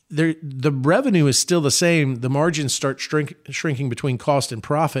 The revenue is still the same. The margins start shrinking between cost and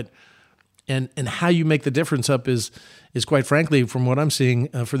profit. And how you make the difference up is quite frankly, from what I'm seeing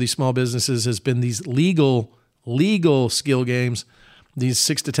for these small businesses, has been these legal skill games, these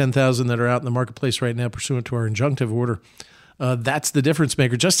 6,000 to 10,000 that are out in the marketplace right now pursuant to our injunctive order. That's the difference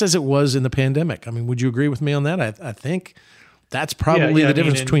maker, just as it was in the pandemic. I mean, would you agree with me on that? I think that's probably the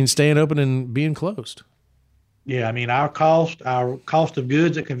difference between staying open and being closed. Yeah, I mean, our cost of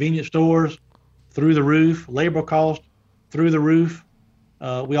goods at convenience stores through the roof, labor cost through the roof.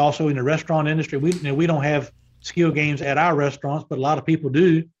 We also, in the restaurant industry, we don't have skill games at our restaurants, but a lot of people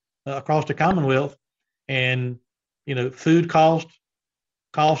do across the Commonwealth. And food cost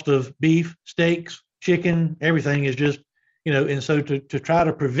of beef, steaks, chicken, everything is just and so to try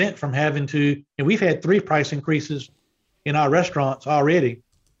to prevent from having to, and we've had 3 price increases in our restaurants already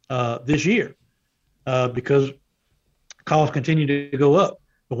this year because costs continue to go up.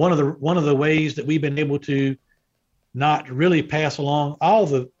 But one of the ways that we've been able to not really pass along all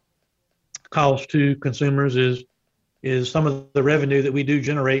the costs to consumers is some of the revenue that we do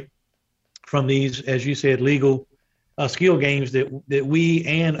generate from these, as you said, legal skill games that we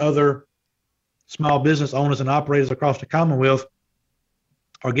and other small business owners and operators across the Commonwealth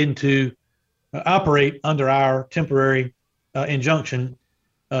are getting to operate under our temporary injunction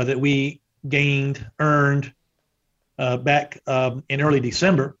that we earned back in early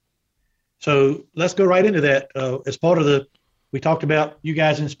December. So let's go right into that. As part of we talked about you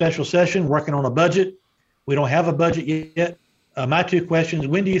guys in special session working on a budget. We don't have a budget yet. My 2 questions: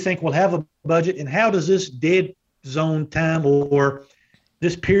 when do you think we'll have a budget, and how does this dead zone time or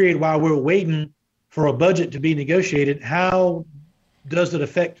this period while we're waiting for a budget to be negotiated, how does it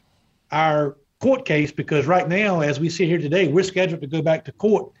affect our court case? Because right now, as we sit here today, we're scheduled to go back to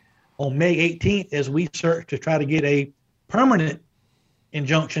court on May 18th as we search to try to get a permanent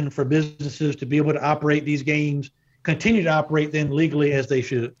injunction for businesses to be able to operate these games, continue to operate them legally as they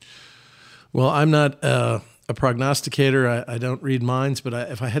should. Well, I'm not a prognosticator. I don't read minds, but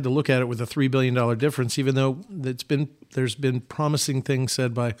if I had to look at it with a $3 billion difference, even though there's been promising things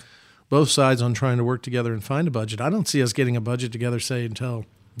said by both sides on trying to work together and find a budget, I don't see us getting a budget together, say, until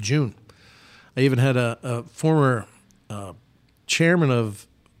June. I even had a former chairman of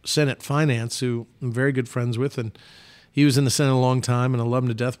Senate Finance, who I'm very good friends with, and he was in the Senate a long time and I love him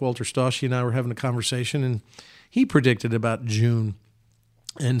to death. Walter Stoschi and I were having a conversation, and he predicted about June.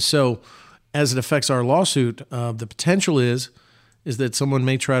 And so as it affects our lawsuit, the potential is that someone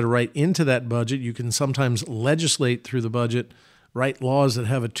may try to write into that budget. You can sometimes legislate through the budget, write laws that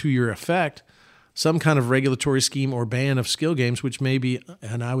have a 2-year effect, some kind of regulatory scheme or ban of skill games, which may be,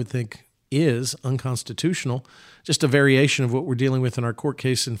 and I would think is, unconstitutional, just a variation of what we're dealing with in our court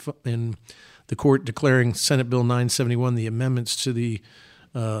case in the court declaring Senate Bill 971, the amendments to the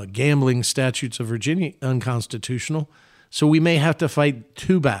gambling statutes of Virginia, unconstitutional. So we may have to fight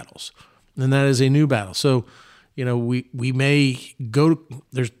 2 battles, and that is a new battle. So, we may go to,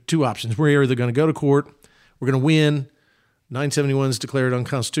 there's 2 options. We're either going to go to court, we're going to win, 971 is declared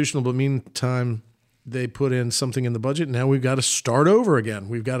unconstitutional, but meantime, they put in something in the budget. Now we've got to start over again.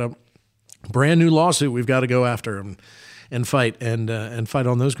 We've got a brand new lawsuit we've got to go after and fight and fight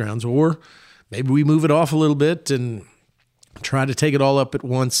on those grounds. Or maybe we move it off a little bit and try to take it all up at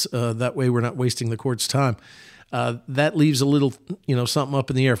once. That way we're not wasting the court's time. That leaves a little, something up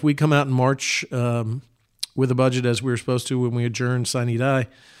in the air. If we come out in March with a budget as we were supposed to when we adjourned sine die,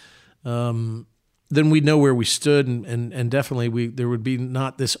 then we'd know where we stood, and definitely there would be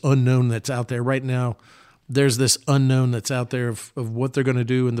not this unknown that's out there right now. There's this unknown that's out there of what they're going to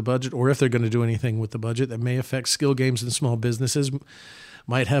do in the budget, or if they're going to do anything with the budget that may affect skill games and small businesses,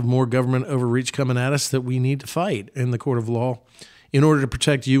 might have more government overreach coming at us that we need to fight in the court of law in order to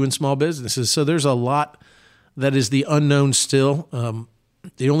protect you and small businesses. So there's a lot that is the unknown still.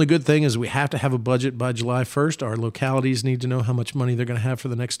 The only good thing is we have to have a budget by July 1st. Our localities need to know how much money they're going to have for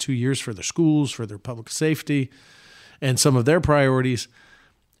the next 2 years for their schools, for their public safety, and some of their priorities,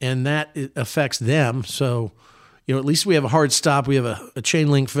 and that affects them. So, at least we have a hard stop. We have a chain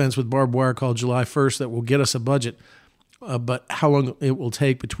link fence with barbed wire called July 1st that will get us a budget. But how long it will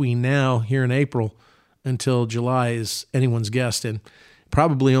take between now, here in April, until July is anyone's guess, and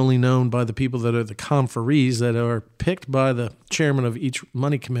probably only known by the people that are the conferees that are picked by the chairman of each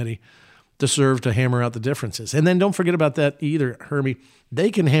money committee to serve to hammer out the differences. And then don't forget about that either, Hermie.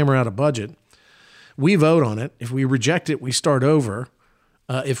 They can hammer out a budget. We vote on it. If we reject it, we start over.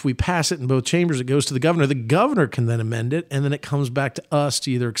 If we pass it in both chambers, it goes to the governor. The governor can then amend it, and then it comes back to us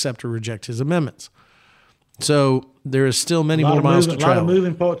to either accept or reject his amendments. So there is still many more miles to travel. A lot of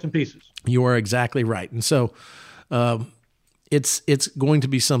moving parts and pieces. You are exactly right. And so it's going to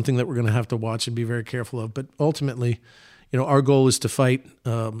be something that we're going to have to watch and be very careful of. But ultimately, our goal is to fight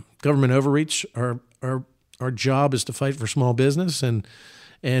government overreach. Our job is to fight for small business, and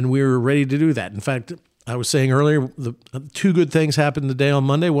we're ready to do that. In fact, I was saying earlier, the two good things happened today on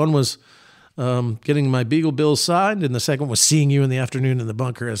Monday. One was getting my Beagle bill signed, and the second was seeing you in the afternoon in the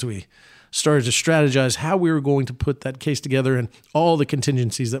bunker as we started to strategize how we were going to put that case together and all the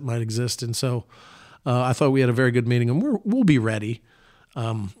contingencies that might exist. And so I thought we had a very good meeting, and we'll be ready.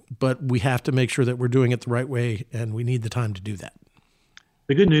 But we have to make sure that we're doing it the right way, and we need the time to do that.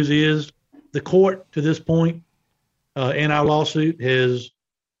 The good news is the court to this point in our lawsuit has,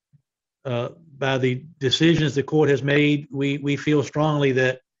 by the decisions the court has made, we feel strongly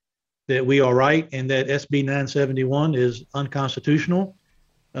that we are right and that SB 971 is unconstitutional.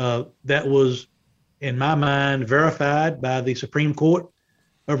 That was, in my mind, verified by the Supreme Court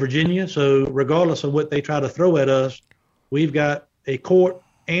of Virginia. So regardless of what they try to throw at us, we've got a court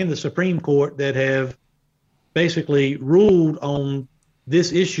and the Supreme Court that have basically ruled on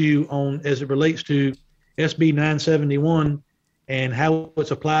this issue as it relates to SB 971 and how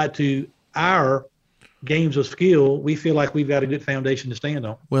it's applied to our games of skill. We feel like we've got a good foundation to stand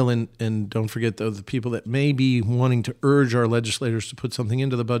on. Well, and don't forget, though, the people that may be wanting to urge our legislators to put something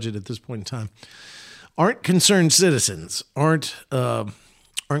into the budget at this point in time aren't concerned citizens, aren't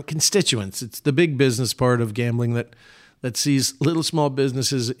constituents. It's the big business part of gambling that sees little small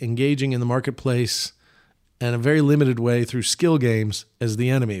businesses engaging in the marketplace in a very limited way through skill games as the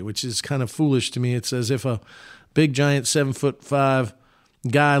enemy, which is kind of foolish to me. It's as if a big, giant 7'5"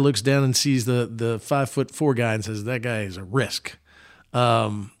 guy looks down and sees the 5'4" guy and says, that guy is a risk,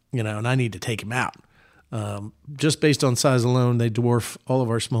 and I need to take him out. Just based on size alone, they dwarf all of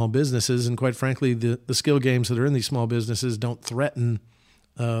our small businesses. And quite frankly, the skill games that are in these small businesses don't threaten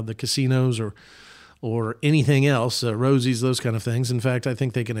the casinos or anything else, Rosie's, those kind of things. In fact, I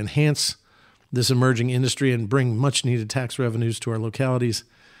think they can enhance this emerging industry and bring much needed tax revenues to our localities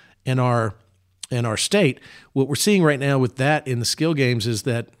and our state. What we're seeing right now with that in the skill games is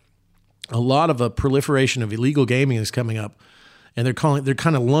that a lot of a proliferation of illegal gaming is coming up, and they're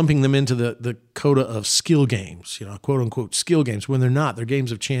kind of lumping them into the coda of skill games, quote unquote skill games, when they're not. They're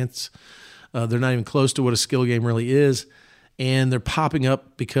games of chance. They're not even close to what a skill game really is, and they're popping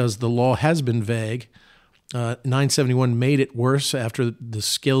up because the law has been vague. 971 made it worse after the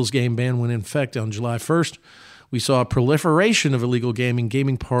skills game ban went in effect on July 1st. We saw a proliferation of illegal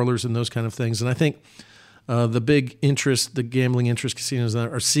gaming parlors and those kind of things. And I think the big interest, the gambling interest casinos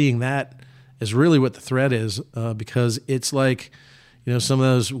are seeing that as really what the threat is, because it's like, some of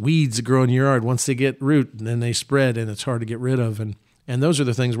those weeds that grow in your yard, once they get root, then they spread and it's hard to get rid of. And those are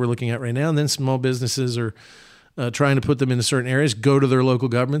the things we're looking at right now. And then small businesses are trying to put them into certain areas, go to their local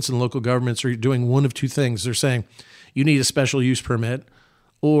governments, and local governments are doing one of two things. They're saying, you need a special use permit,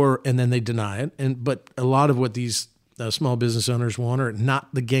 and then they deny it. But a lot of what these small business owners want are not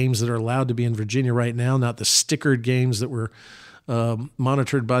the games that are allowed to be in Virginia right now, not the stickered games that were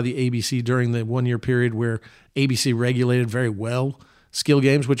monitored by the ABC during the 1 year period where ABC regulated very well skill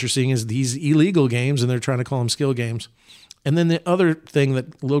games. What you're seeing is these illegal games, and they're trying to call them skill games. And then the other thing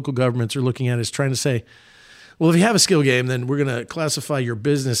that local governments are looking at is trying to say, well, if you have a skill game, then we're going to classify your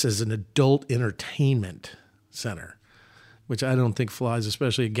business as an adult entertainment center, which I don't think flies,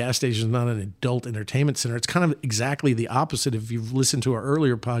 especially a gas station is not an adult entertainment center. It's kind of exactly the opposite. If you've listened to our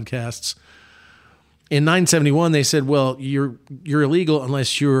earlier podcasts, in 971, they said, well, you're illegal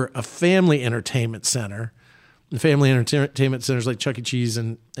unless you're a family entertainment center. The family entertainment centers like Chuck E. Cheese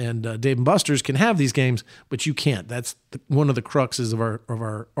and Dave & Buster's can have these games, but you can't. That's one of the cruxes of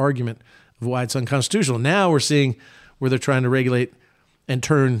our argument of why it's unconstitutional. Now we're seeing where they're trying to regulate and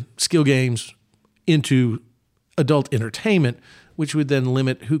turn skill games into adult entertainment, which would then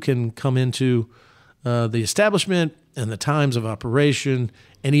limit who can come into the establishment and the times of operation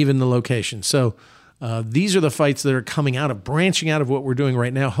and even the location. So these are the fights that are branching out of what we're doing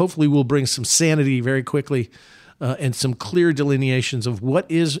right now. Hopefully we'll bring some sanity very quickly and some clear delineations of what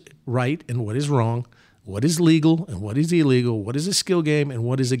is right and what is wrong, what is legal and what is illegal, what is a skill game and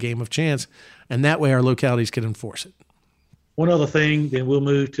what is a game of chance. And that way our localities can enforce it. One other thing, then we'll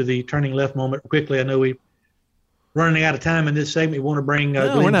move to the turning left moment quickly. I know we're running out of time in this segment. We want to bring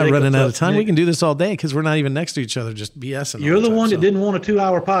no, we're not running out of time. We can do this all day because we're not even next to each other, just BSing. You're the one that didn't want a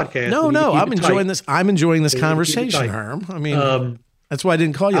 2-hour podcast. No, I'm enjoying this. I'm enjoying this conversation, Herm. I mean, that's why I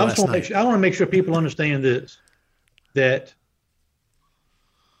didn't call you last night. I want to make sure people understand this, that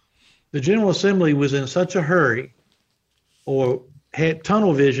the General Assembly was in such a hurry or had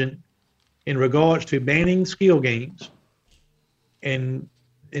tunnel vision in regards to banning skill games, and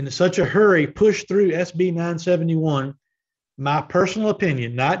in such a hurry pushed through SB 971. My personal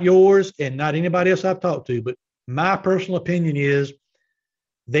opinion, not yours and not anybody else I've talked to, but my personal opinion is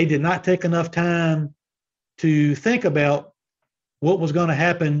they did not take enough time to think about what was going to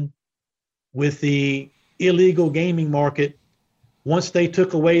happen with the illegal gaming market once they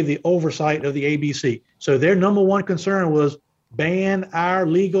took away the oversight of the ABC. So their number one concern was ban our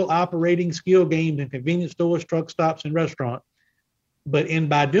legal operating skill games in convenience stores, truck stops, and restaurants. But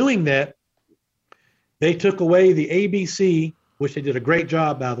by doing that, they took away the ABC, which they did a great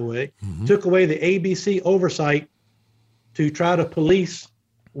job, by the way, took away the ABC oversight to try to police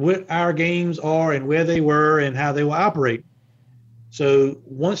what our games are and where they were and how they were operating. So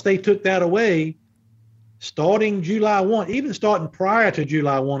once they took that away, starting July 1, even starting prior to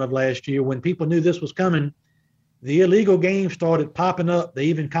July 1 of last year, when people knew this was coming, the illegal games started popping up. They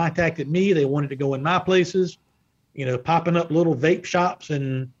even contacted me. They wanted to go in my places, popping up little vape shops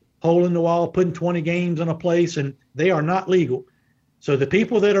and hole in the wall, putting 20 games in a place, and they are not legal. So the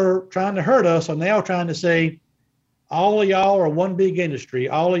people that are trying to hurt us are now trying to say, all of y'all are one big industry.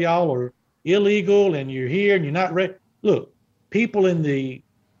 All of y'all are illegal, and you're here and you're not ready. Look, people in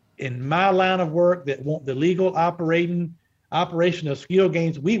my line of work that want the legal operation of skill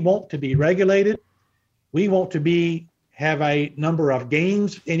games, we want to be regulated. We want to have a number of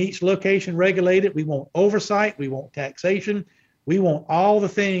games in each location regulated. We want oversight. We want taxation. We want all the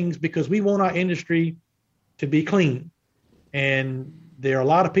things because we want our industry to be clean. And there are a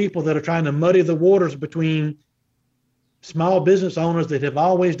lot of people that are trying to muddy the waters between small business owners that have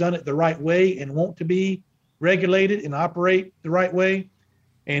always done it the right way and want to be regulated and operate the right way.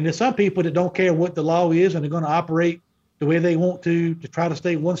 And there's some people that don't care what the law is and they're going to operate the way they want to try to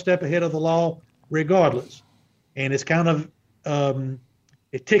stay one step ahead of the law regardless. And it's kind of,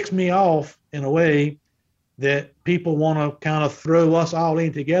 it ticks me off in a way that people want to kind of throw us all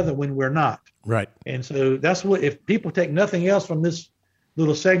in together when we're not. Right. And so that's what, if people take nothing else from this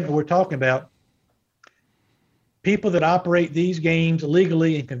little segment we're talking about, people that operate these games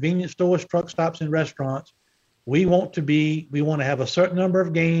illegally in convenience stores, truck stops, and restaurants, we want to have a certain number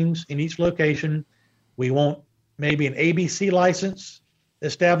of games in each location. We want maybe an ABC license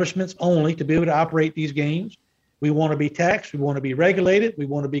establishments only to be able to operate these games. We want to be taxed. We want to be regulated. We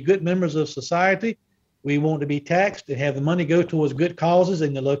want to be good members of society. We want to be taxed and have the money go towards good causes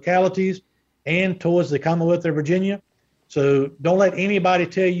in the localities and towards the Commonwealth of Virginia. So don't let anybody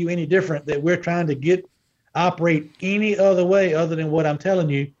tell you any different, that we're trying to operate any other way other than what I'm telling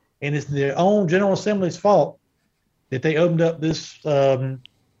you. And it's their own General Assembly's fault that they opened up this black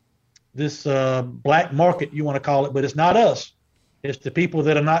market, you want to call it, but it's not us. It's the people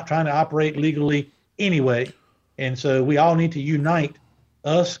that are not trying to operate legally anyway. And so we all need to unite,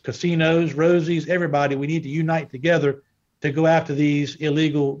 us, casinos, Rosie's, everybody. We need to unite together to go after these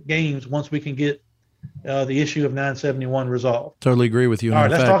illegal games once we can get the issue of 971 resolved. Totally agree with you. All right,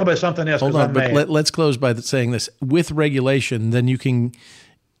 let's talk about something else. Hold on, but let's close by saying this. With regulation, then you can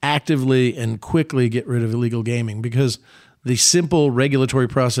actively and quickly get rid of illegal gaming, because the simple regulatory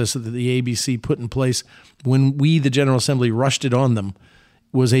process that the ABC put in place when we, the General Assembly, rushed it on them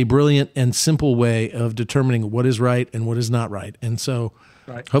was a brilliant and simple way of determining what is right and what is not right. And so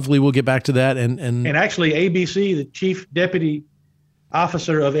hopefully we'll get back to that. And actually, ABC, the chief deputy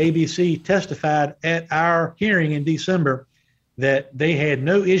officer of ABC, testified at our hearing in December that they had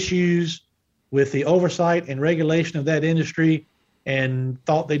no issues with the oversight and regulation of that industry and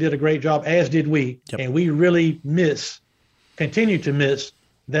thought they did a great job, as did we. Yep. And we really continue to miss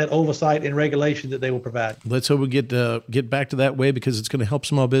that oversight and regulation that they will provide. Let's hope we get back to that way, because it's going to help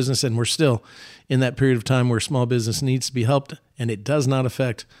small business, and we're still in that period of time where small business needs to be helped, and it does not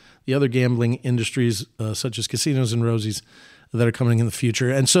affect the other gambling industries such as casinos and Rosie's that are coming in the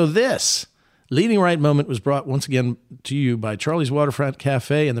future. And so this Leading Right moment was brought once again to you by Charlie's Waterfront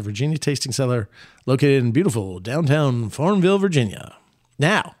Cafe and the Virginia Tasting Cellar, located in beautiful downtown Farmville, Virginia.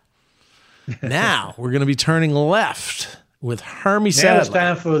 Now we're going to be turning left with Hermie Sadler. Now it's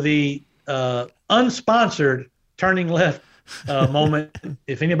time for the unsponsored turning left moment.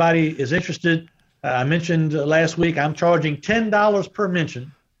 If anybody is interested I mentioned last week I'm charging $10 per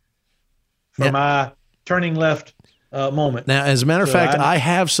mention for my turning left moment. Now, as a matter of fact, I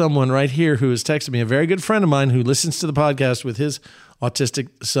have someone right here who has texted me, a very good friend of mine who listens to the podcast with his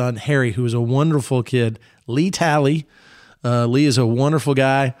autistic son, Harry, who is a wonderful kid, Lee Talley. Lee is a wonderful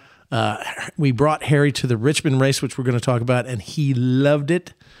guy. We brought Harry to the Richmond race, which we're going to talk about, and he loved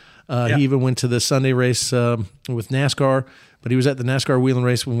it. He even went to the Sunday race with NASCAR, but he was at the NASCAR wheeling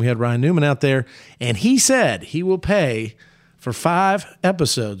race when we had Ryan Newman out there, and he said he will pay for 5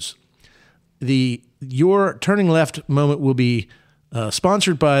 episodes. Your turning left moment will be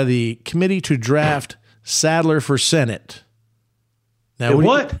sponsored by the Committee to Draft Sadler for Senate. Now,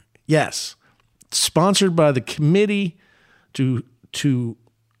 what? Yes, sponsored by the Committee to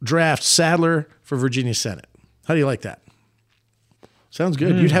Draft Sadler for Virginia Senate. How do you like that? Sounds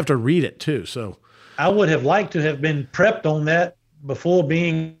good. You'd have to read it too. So I would have liked to have been prepped on that before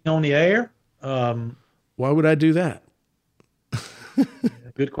being on the air. Why would I do that?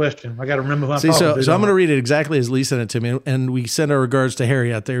 Good question. I got to remember who I'm talking to. So I'm going to read it exactly as Lee sent it to me, and we send our regards to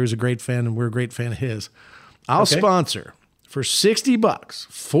Harry out there, who's a great fan, and we're a great fan of his. I'll sponsor for $60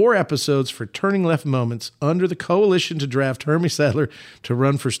 4 episodes for Turning Left Moments under the coalition to draft Hermie Sadler to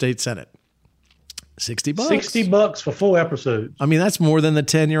run for state senate. $60. $60 for 4 episodes. I mean, that's more than the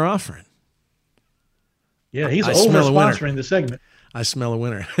 10 you're offering. Yeah, he's over-sponsoring the segment. I smell a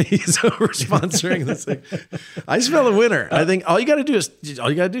winner. He's over-sponsoring the segment. I smell a winner. I think all you got to do is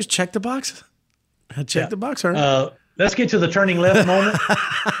check the box. Check the box, Hermie. Let's get to the turning left moment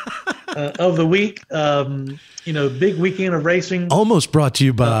of the week. Big weekend of racing. Almost brought to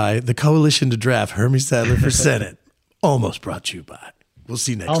you by the coalition to draft Hermie Sadler for Senate. Almost brought to you by. We'll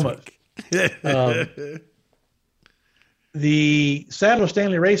see you next week. The Sadler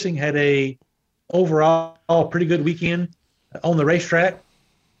Stanley Racing had a overall pretty good weekend on the racetrack.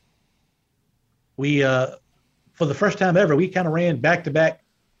 We, for the first time ever, we kind of ran back-to-back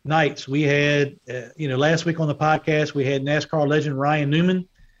nights. We had, last week on the podcast, we had NASCAR legend Ryan Newman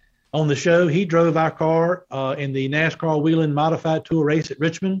on the show. He drove our car in the NASCAR Wheeling Modified Tour race at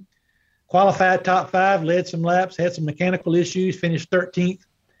Richmond. Qualified top 5, led some laps, had some mechanical issues, finished 13th.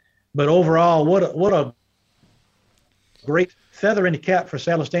 But overall, what a great feather in the cap for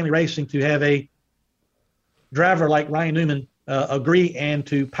Sadler Stanley Racing to have a driver like Ryan Newman agree and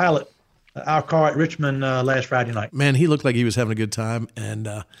to pilot our car at Richmond last Friday night. Man, he looked like he was having a good time, and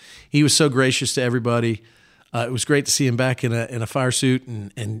he was so gracious to everybody. It was great to see him back in a fire suit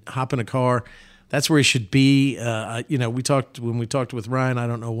and hop in a car. That's where he should be. When we talked with Ryan, I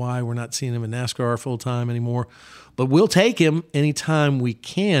don't know why we're not seeing him in NASCAR full time anymore, but we'll take him anytime we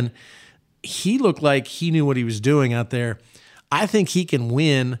can. He looked like he knew what he was doing out there. I think he can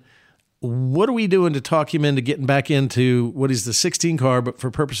win. What are we doing to talk him into getting back into what is the 16 car, but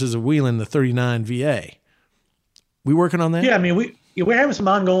for purposes of wheeling the 39 VA? We working on that? Yeah, I mean, we're having some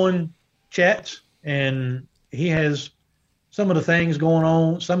ongoing chats, and he has some of the things going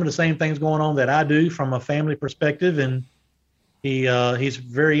on, some of the same things going on that I do from a family perspective, and he's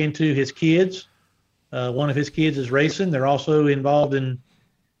very into his kids. One of his kids is racing. They're also involved in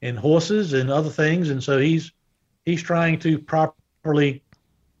horses and other things, and so he's trying to properly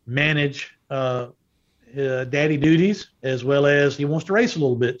manage daddy duties as well as he wants to race a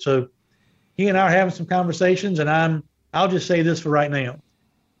little bit. So he and I are having some conversations, and I'll just say this for right now.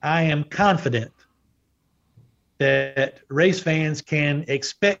 I am confident that race fans can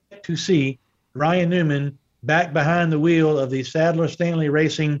expect to see Ryan Newman back behind the wheel of the Sadler Stanley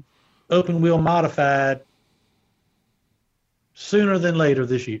Racing Open Wheel Modified sooner than later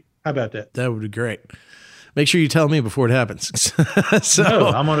this year. How about that? That would be great. Make sure you tell me before it happens. No,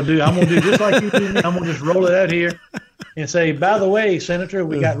 I'm gonna do just like you do. I'm gonna just roll it out here and say, by the way, Senator,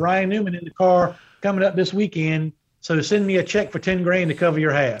 we got Ryan Newman in the car coming up this weekend. So send me a check for $10,000 to cover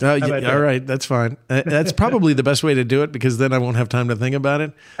your half. All right, that's fine. That's probably the best way to do it, because then I won't have time to think about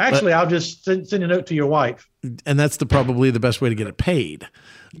it. Actually, I'll just send a note to your wife. And that's probably the best way to get it paid.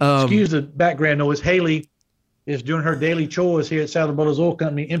 Excuse the background noise. Haley is doing her daily chores here at Sadler Brothers Oil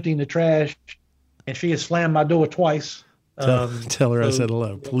Company, emptying the trash, and she has slammed my door twice. Tell her I said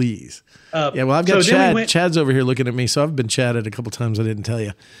hello, please. Well, I've got Chad. Chad's over here looking at me, so I've been chatted a couple times. I didn't tell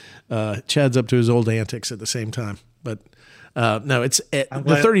you. Chad's up to his old antics at the same time. But no,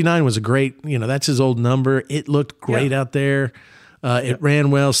 the 39 was a great, that's his old number. It looked great out there. It ran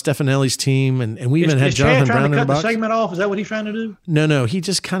well. Stefanelli's team, and we even had Jonathan Brown in the box. Cut the segment off? Is that what he's trying to do? No. He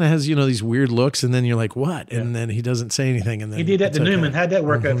just kind of has, these weird looks, and then you're like, what? And then he doesn't say anything. And then he did that to Newman. How'd that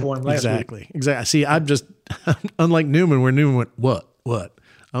work out for him last week? Exactly. See, I'm just, unlike Newman, where Newman went, what?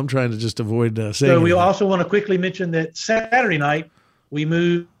 I'm trying to just avoid saying So we anything. also want to quickly mention that Saturday night, we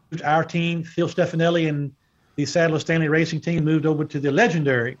moved our team, Phil Stefanelli and the Sadler Stanley Racing team, moved over to the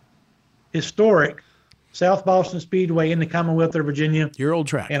legendary, historic South Boston Speedway in the Commonwealth of Virginia. Your old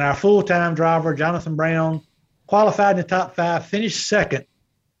track. And our full-time driver, Jonathan Brown, qualified in the top 5, finished second.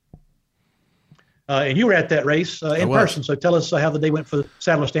 And you were at that race in person. So tell us how the day went for the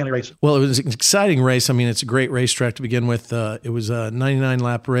Sadler Stanley Racing. Well, it was an exciting race. I mean, it's a great racetrack to begin with. It was a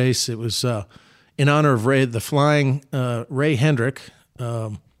 99-lap race. It was in honor of the flying Ray Hendrick.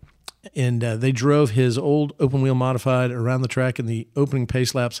 And they drove his old open-wheel modified around the track in the opening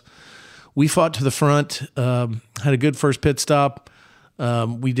pace laps. We fought to the front, had a good first pit stop.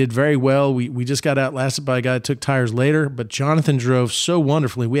 We did very well. We just got outlasted by a guy that took tires later, but Jonathan drove so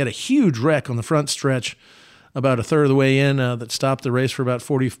wonderfully. We had a huge wreck on the front stretch about a third of the way in that stopped the race for about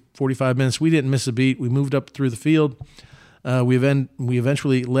 45 minutes. We didn't miss a beat. We moved up through the field. We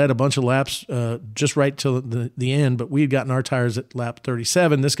eventually led a bunch of laps just right till the end, but we had gotten our tires at lap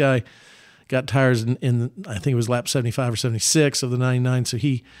 37. This guy got tires in I think it was lap 75 or 76 of the 99, so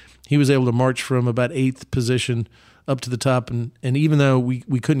he was able to march from about 8th position up to the top, and even though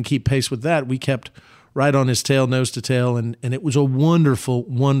we couldn't keep pace with that, we kept right on his tail, nose to tail, and it was a wonderful,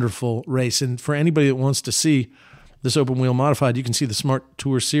 wonderful race. And for anybody that wants to see this open wheel modified, you can see the Smart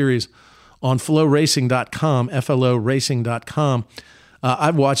Tour Series on flowracing.com, floracing.com.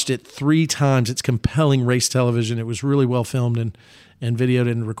 I've watched it 3 times. It's compelling race television. It was really well filmed and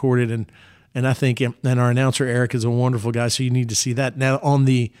videoed and recorded, and I think and our announcer Eric is a wonderful guy, so you need to see that. Now on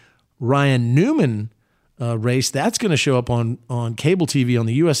the Ryan Newman race, that's going to show up on cable TV on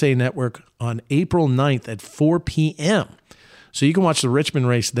the USA Network on April 9th at 4 p.m. So you can watch the Richmond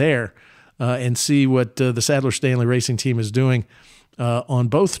race there and see what the Sadler Stanley Racing team is doing on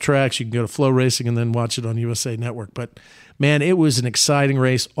both tracks. You can go to Flow Racing and then watch it on USA Network. But, man, it was an exciting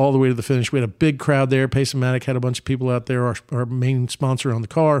race all the way to the finish. We had a big crowd there. Pace-O-Matic had a bunch of people out there, our main sponsor on the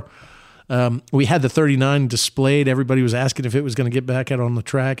car. We had the 39 displayed. Everybody was asking if it was going to get back out on the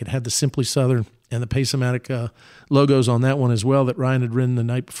track. It had the Simply Southern and the Pace-O-Matic logos on that one as well that Ryan had ridden the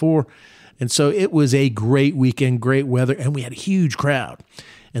night before. And so it was a great weekend, great weather, and we had a huge crowd.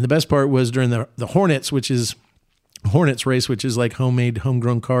 And the best part was during the Hornets race, which is like homemade,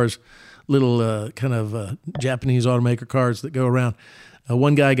 homegrown cars, little kind of Japanese automaker cars that go around.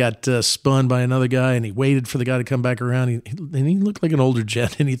 One guy got spun by another guy, and he waited for the guy to come back around. He looked like an older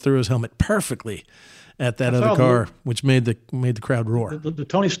jet, and he threw his helmet perfectly at that other car, which made the crowd roar. The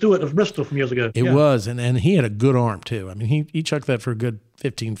Tony Stewart of Bristol from years ago. It was, and he had a good arm too. I mean, he chucked that for a good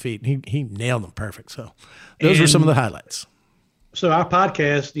 15 feet. He nailed them perfect. So those were some of the highlights. So our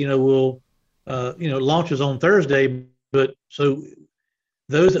podcast, will launches on Thursday, but so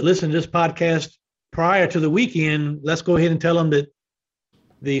those that listen to this podcast prior to the weekend, let's go ahead and tell them that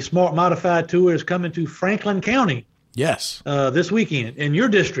the Smart Modified Tour is coming to Franklin County. Yes. This weekend in your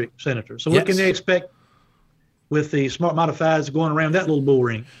district, Senator. So what can they expect with the Smart Modifieds going around that little bull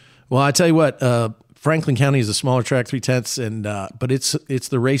ring? Well, I tell you what, Franklin County is a smaller track, 3/10, and but it's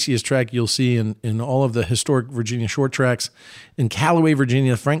the raciest track you'll see in all of the historic Virginia short tracks. In Callaway,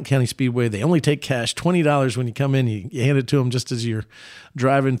 Virginia, Franklin County Speedway, they only take cash, $20 when you come in. You hand it to them just as you're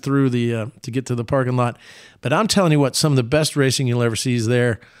driving through to get to the parking lot. But I'm telling you what, some of the best racing you'll ever see is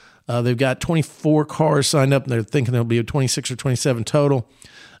there. They've got 24 cars signed up, and they're thinking there'll be 26 or 27 total.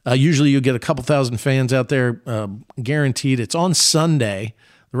 Usually you'll get a couple thousand fans out there, guaranteed. It's on Sunday.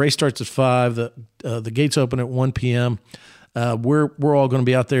 The race starts at 5. The gates open at 1 p.m. We're all going to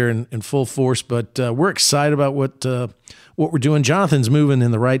be out there in full force, but we're excited about what we're doing. Jonathan's moving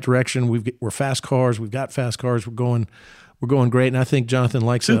in the right direction. We're fast cars. We've got fast cars. We're going great, and I think Jonathan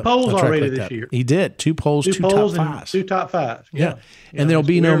likes two poles already like this year. He did 2 poles, two top fives. 2 top fives. Yeah. And there'll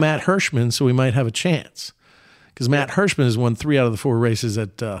be no Matt Hirschman, so we might have a chance because Matt Hirschman has won 3 out of the 4 races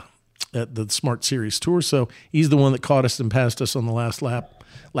at the Smart Series Tour, so he's the one that caught us and passed us on the last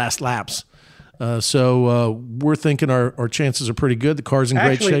laps. So we're thinking our chances are pretty good. The car's in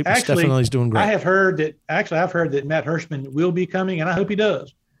great shape. Stefanelli's doing great. I've heard that Matt Hirschman will be coming, and I hope he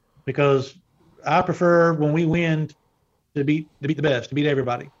does, because I prefer when we win to beat the best, to beat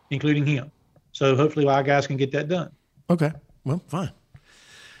everybody, including him. So hopefully our guys can get that done. Okay. Well, fine.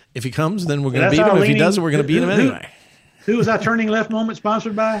 If he comes, then we're going to beat him. If he doesn't, we're going to beat him anyway. Who was that Turning Left moment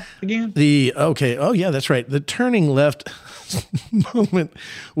sponsored by again? Oh yeah, that's right. The Turning Left moment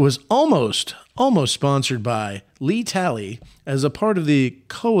was almost sponsored by Lee Talley as a part of the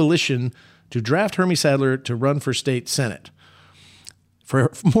coalition to draft Hermie Sadler to run for state senate.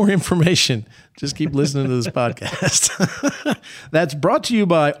 For more information, just keep listening to this podcast. That's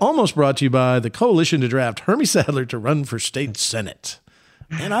almost brought to you by the coalition to draft Hermie Sadler to run for state senate.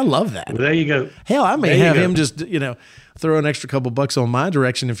 And I love that. Well, there you go. Hell, I may have him just, throw an extra couple bucks on my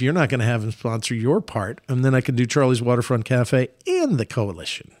direction if you're not going to have him sponsor your part. And then I can do Charlie's Waterfront Cafe and the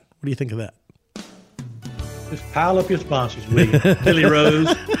Coalition. What do you think of that? Just pile up your sponsors, will you? Billy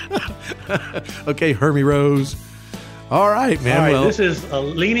Rose. Okay, Hermie Rose. All right, man. All right, well, this is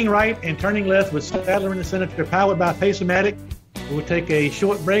Leaning Right and Turning Left with Sadler and the Senator, powered by Pace-O-Matic. We'll take a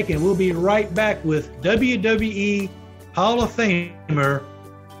short break, and we'll be right back with WWE Hall of Famer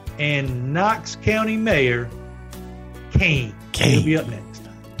and Knox County Mayor Kane. He'll be up next.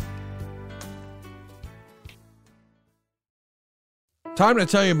 Time to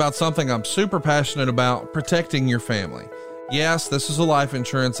tell you about something I'm super passionate about: protecting your family. Yes, this is a life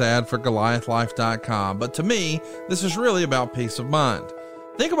insurance ad for GoliathLife.com, but to me, this is really about peace of mind.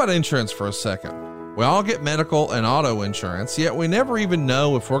 Think about insurance for a second. We all get medical and auto insurance, yet we never even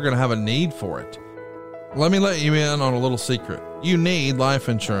know if we're going to have a need for it. Let me let you in on a little secret. You need life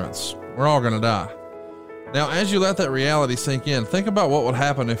insurance. We're all going to die. Now, as you let that reality sink in, think about what would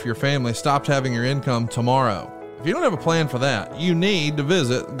happen if your family stopped having your income tomorrow. If you don't have a plan for that, you need to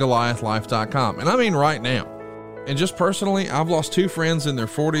visit GoliathLife.com. And I mean right now. And just personally, I've lost 2 friends in their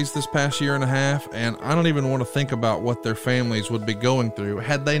 40s this past year and a half, and I don't even want to think about what their families would be going through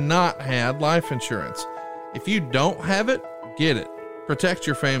had they not had life insurance. If you don't have it, get it. Protect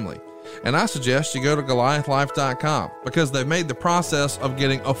your family. And I suggest you go to GoliathLife.com because they've made the process of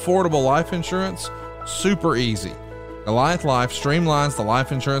getting affordable life insurance super easy. Goliath Life streamlines the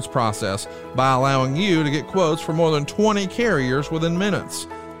life insurance process by allowing you to get quotes for more than 20 carriers within minutes.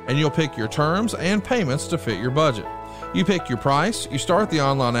 And you'll pick your terms and payments to fit your budget. You pick your price, you start the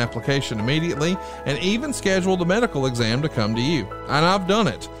online application immediately, and even schedule the medical exam to come to you. And I've done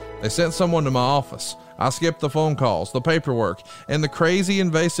it. They sent someone to my office. I skipped the phone calls, the paperwork, and the crazy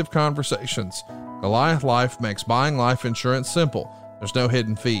invasive conversations. Goliath Life makes buying life insurance simple. There's no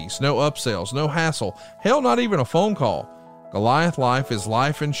hidden fees, no upsells, no hassle, hell, not even a phone call. Goliath Life is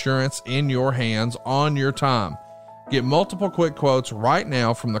life insurance in your hands on your time. Get multiple quick quotes right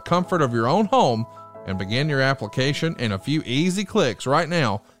now from the comfort of your own home and begin your application in a few easy clicks right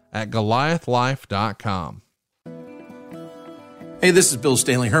now at GoliathLife.com. Hey, this is Bill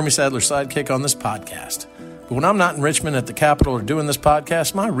Stanley, Hermie Sadler's sidekick on this podcast. But when I'm not in Richmond at the Capitol or doing this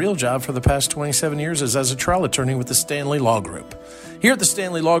podcast, my real job for the past 27 years is as a trial attorney with the Stanley Law Group. Here at the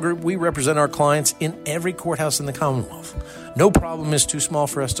Stanley Law Group, we represent our clients in every courthouse in the Commonwealth. No problem is too small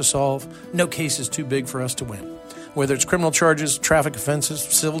for us to solve. No case is too big for us to win. Whether it's criminal charges, traffic offenses,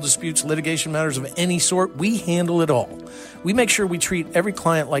 civil disputes, litigation matters of any sort, we handle it all. We make sure we treat every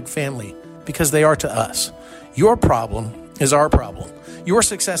client like family because they are to us. Your problem is our problem. Your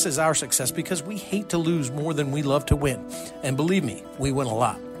success is our success because we hate to lose more than we love to win. And believe me, we win a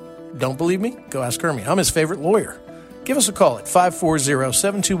lot. Don't believe me? Go ask Hermie. I'm his favorite lawyer. Give us a call at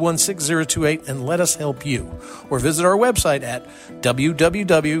 540-721-6028 and let us help you. Or visit our website at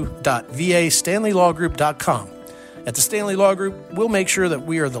www.vastanleylawgroup.com. At the Stanley Law Group, we'll make sure that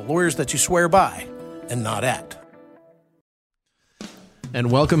we are the lawyers that you swear by and not at.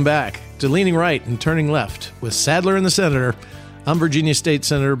 And welcome back to Leaning Right and Turning Left with Sadler and the Senator. I'm Virginia State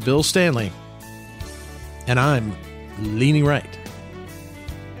Senator Bill Stanley, and I'm leaning right.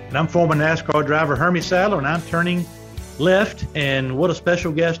 And I'm former NASCAR driver Hermie Sadler, and I'm turning left. And what a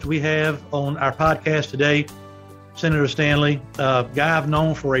special guest we have on our podcast today, Senator Stanley, a guy I've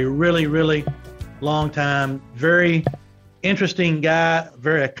known for a really, really long time, very interesting guy,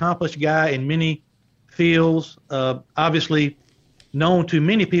 very accomplished guy in many fields, obviously known to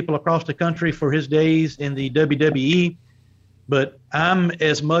many people across the country for his days in the WWE, but I'm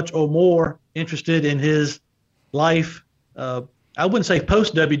as much or more interested in his life, I wouldn't say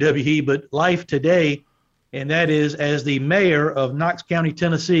post-WWE, but life today, and that is as the mayor of Knox County,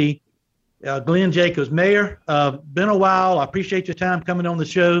 Tennessee, Glenn Jacobs. Mayor, been a while. I appreciate your time coming on the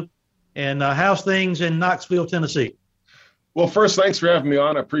show. And how's things in Knoxville, Tennessee? Well, first, thanks for having me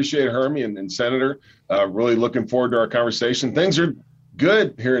on. I appreciate it, Hermie and Senator. Really looking forward to our conversation. Things are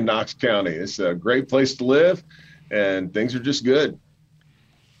good here in Knox County. It's a great place to live, and things are just good.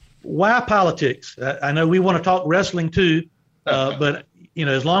 Why politics? I know we want to talk wrestling too, but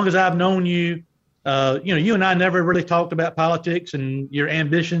as long as I've known you, you and I never really talked about politics and your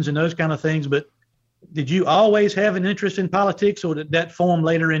ambitions and those kind of things. But did you always have an interest in politics, or did that form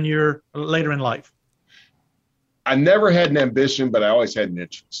later in life? I never had an ambition, but I always had an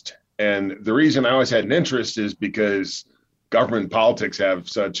interest. And the reason I always had an interest is because government and politics have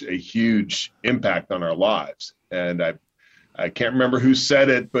such a huge impact on our lives. And I can't remember who said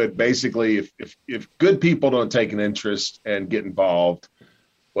it, but basically if good people don't take an interest and get involved,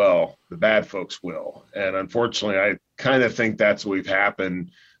 well, the bad folks will. And unfortunately, I kind of think that's what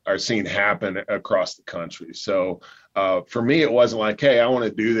seen happen across the country. So for me, it wasn't like, hey, I want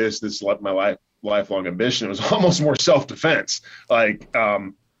to do this. This is my lifelong ambition. It was almost more self-defense. Like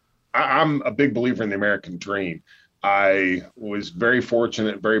I'm a big believer in the American dream. I was very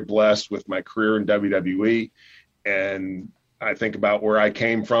fortunate, very blessed with my career in WWE. And I think about where I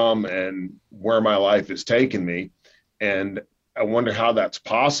came from and where my life has taken me. And I wonder how that's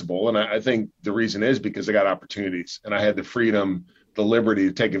possible. And I think the reason is because I got opportunities and I had the freedom, the liberty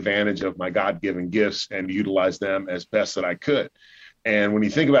to take advantage of my God-given gifts and utilize them as best that I could. And when you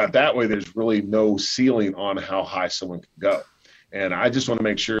think about it that way, there's really no ceiling on how high someone can go. And I just want to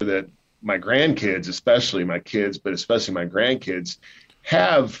make sure that my grandkids, especially my kids, but especially my grandkids,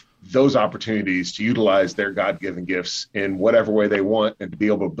 have those opportunities to utilize their God-given gifts in whatever way they want and to be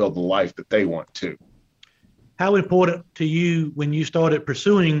able to build the life that they want to. How important to you when you started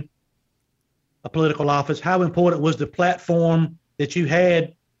pursuing a political office, how important was the platform that you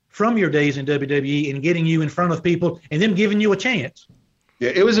had from your days in WWE and getting you in front of people and them giving you a chance?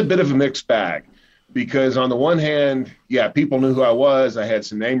 Yeah, it was a bit of a mixed bag because on the one hand, yeah, people knew who I was. I had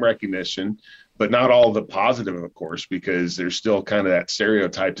some name recognition, but not all of it positive, of course, because there's still kind of that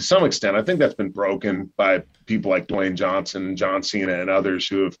stereotype to some extent. I think that's been broken by people like Dwayne Johnson, John Cena, and others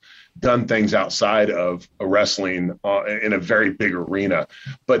who have done things outside of wrestling in a very big arena.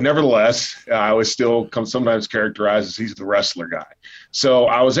 But nevertheless, I was still sometimes characterized as he's the wrestler guy. So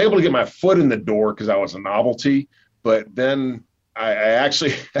I was able to get my foot in the door because I was a novelty, but then I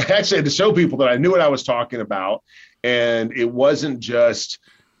actually had to show people that I knew what I was talking about. And it wasn't just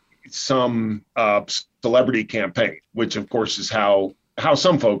some celebrity campaign, which of course is how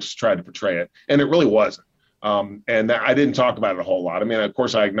some folks tried to portray it. And it really wasn't. And I didn't talk about it a whole lot. I mean, of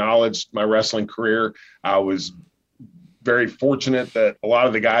course, I acknowledged my wrestling career. I was very fortunate that a lot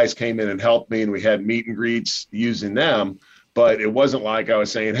of the guys came in and helped me and we had meet and greets using them. But it wasn't like I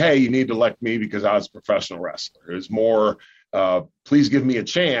was saying, hey, you need to elect me because I was a professional wrestler. It was more, please give me a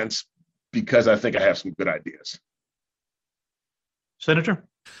chance because I think I have some good ideas. Senator?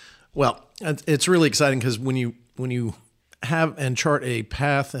 Well, it's really exciting because when you have and chart a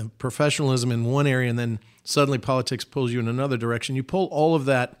path of professionalism in one area and then suddenly politics pulls you in another direction, you pull all of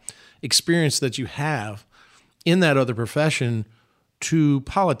that experience that you have in that other profession to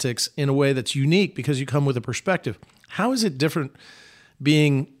politics in a way that's unique because you come with a perspective. How is it different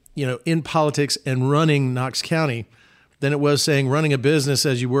being, in politics and running Knox County than it was saying running a business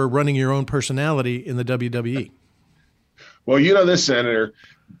as you were running your own personality in the WWE? Well, this, Senator,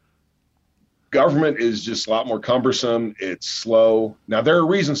 government is just a lot more cumbersome. It's slow. Now, there are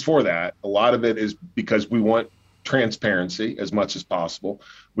reasons for that. A lot of it is because we want transparency as much as possible.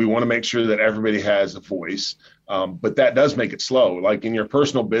 We want to make sure that everybody has a voice, but that does make it slow. Like in your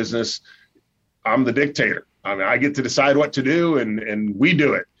personal business, I'm the dictator. I mean, I get to decide what to do, and we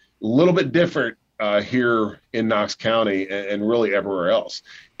do it. A little bit different here in Knox County and really everywhere else.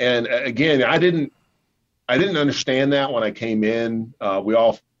 And again, I didn't understand that when I came in.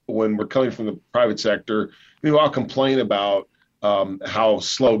 When we're coming from the private sector, we all complain about how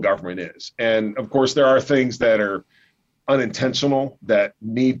slow government is. And of course, there are things that are unintentional that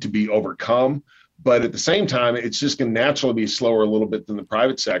need to be overcome. But at the same time, it's just going to naturally be slower a little bit than the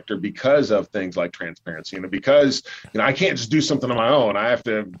private sector because of things like transparency. And because, I can't just do something on my own. I have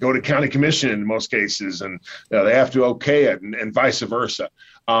to go to county commission in most cases, and they have to okay it and vice versa.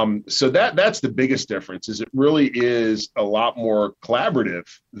 So that's the biggest difference, is it really is a lot more collaborative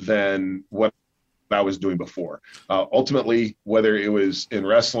than what I was doing before. Ultimately, whether it was in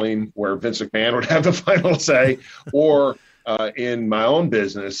wrestling where Vince McMahon would have the final say, or in my own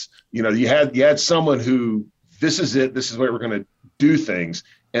business, you had someone who, this is it, this is the way we're going to do things.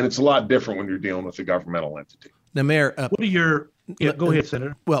 And it's a lot different when you're dealing with a governmental entity. Now, Mayor, go ahead,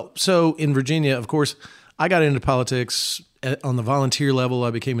 Senator. Well, so in Virginia, of course, I got into politics on the volunteer level.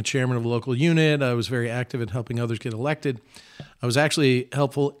 I became a chairman of a local unit. I was very active in helping others get elected. I was actually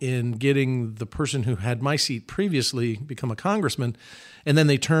helpful in getting the person who had my seat previously become a congressman. And then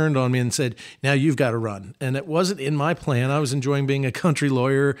they turned on me and said, now you've got to run. And it wasn't in my plan. I was enjoying being a country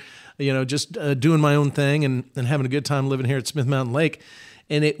lawyer, just doing my own thing and having a good time living here at Smith Mountain Lake.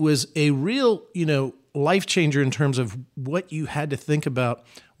 And it was a real, life changer in terms of what you had to think about,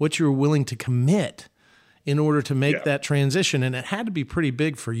 what you were willing to commit in order to make that transition. And it had to be pretty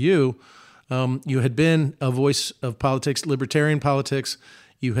big for you. You had been a voice of politics, libertarian politics.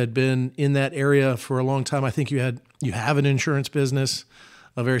 You had been in that area for a long time. I think you have an insurance business,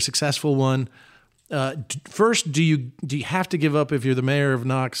 a very successful one. First, do you have to give up, if you're the mayor of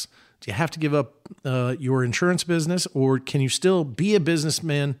Knox, do you have to give up your insurance business, or can you still be a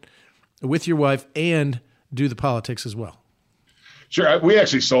businessman with your wife and do the politics as well? Sure. We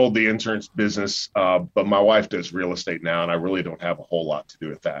actually sold the insurance business, but my wife does real estate now, and I really don't have a whole lot to do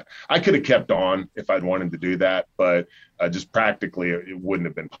with that. I could have kept on if I'd wanted to do that, but just practically it wouldn't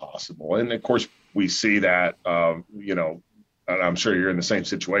have been possible. And of course, we see that, and I'm sure you're in the same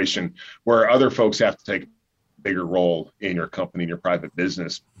situation where other folks have to take a bigger role in your company, in your private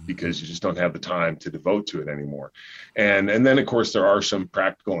business, because you just don't have the time to devote to it anymore. And then, of course, there are some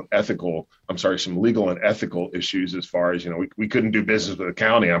some legal and ethical issues as far as, we couldn't do business with the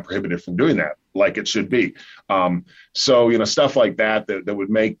county. I'm prohibited from doing that like it should be. So, stuff like that would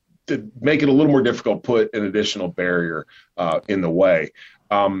make it a little more difficult, put an additional barrier in the way.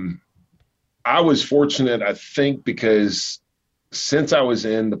 I was fortunate, I think, because since I was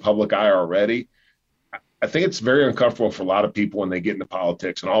in the public eye already, I think it's very uncomfortable for a lot of people when they get into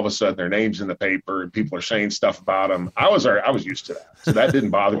politics and all of a sudden their name's in the paper and people are saying stuff about them. I was used to that. So that didn't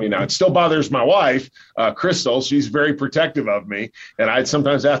bother me. Now, it still bothers my wife, Crystal. She's very protective of me. And I'd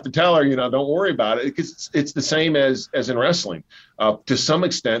sometimes have to tell her, don't worry about it, because it's the same as in wrestling. To some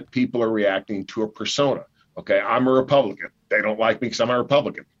extent, people are reacting to a persona. Okay, I'm a Republican. They don't like me because I'm a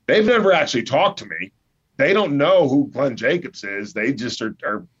Republican. They've never actually talked to me. They don't know who Glenn Jacobs is. They just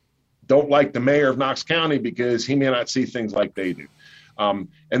don't like the mayor of Knox County because he may not see things like they do. And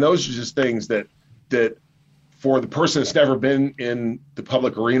those are just things that for the person that's never been in the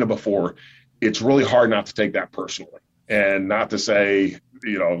public arena before, it's really hard not to take that personally and not to say,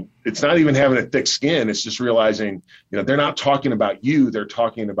 it's not even having a thick skin. It's just realizing, they're not talking about you. They're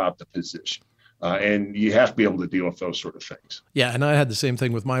talking about the position. And you have to be able to deal with those sort of things. Yeah, and I had the same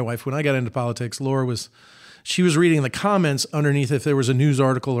thing with my wife. When I got into politics, Laura she was reading the comments underneath if there was a news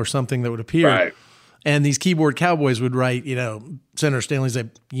article or something that would appear. Right. And these keyboard cowboys would write, Senator Stanley's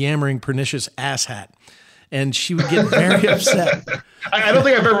a yammering, pernicious asshat. And she would get very upset. I don't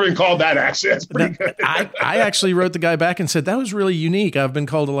think I've ever been called that, actually. That's pretty good. I actually wrote the guy back and said, that was really unique. I've been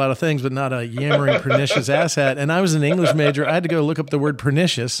called a lot of things, but not a yammering, pernicious asshat. And I was an English major. I had to go look up the word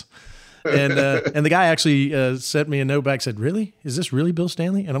pernicious. And the guy actually sent me a note back, said, really? Is this really Bill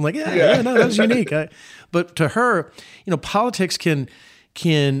Stanley? And I'm like, yeah, no, that was unique. But to her, politics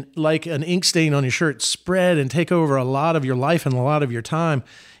can, like an ink stain on your shirt, spread and take over a lot of your life and a lot of your time.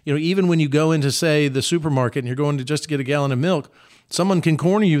 Even when you go into, say, the supermarket and you're going to just get a gallon of milk, someone can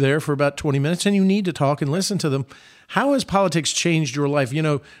corner you there for about 20 minutes and you need to talk and listen to them. How has politics changed your life?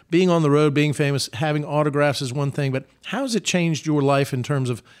 Being on the road, being famous, having autographs is one thing, but how has it changed your life in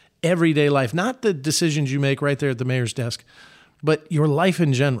terms of everyday life, not the decisions you make right there at the mayor's desk, but your life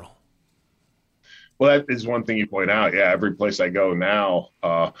in general? Well, that is one thing you point out. Yeah, every place I go now,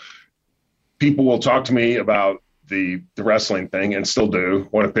 people will talk to me about the wrestling thing and still do,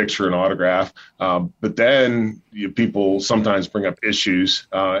 want a picture, an autograph. But then people sometimes bring up issues.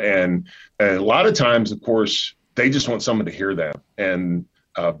 And a lot of times, of course, they just want someone to hear them. And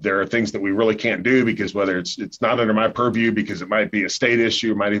there are things that we really can't do because whether it's not under my purview because it might be a state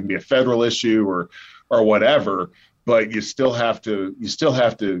issue, it might even be a federal issue or whatever, but you still have to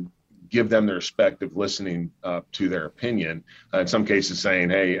give them the respect of listening to their opinion. In some cases saying,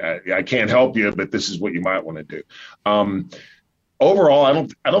 hey, I can't help you, but this is what you might want to do. Overall, I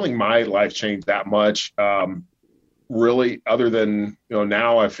don't think my life changed that much, really, other than,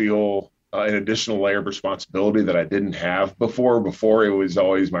 now I feel an additional layer of responsibility that I didn't have before. Before, it was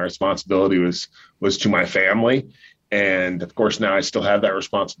always my responsibility was to my family. And of course, now I still have that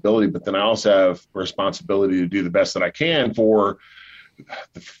responsibility, but then I also have responsibility to do the best that I can for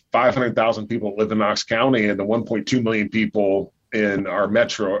the 500,000 people that live in Knox County and the 1.2 million people in our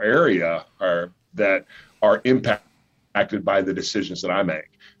metro area that are impacted by the decisions that I make.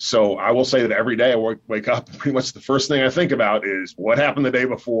 So I will say that every day I wake up, pretty much the first thing I think about is what happened the day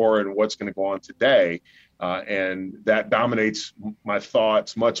before and what's going to go on today. And that dominates my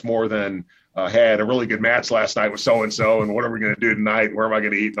thoughts much more than, hey, I had a really good match last night with so-and-so and what are we going to do tonight? Where am I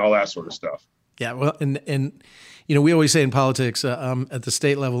going to eat and all that sort of stuff. Yeah, well, and we always say in politics at the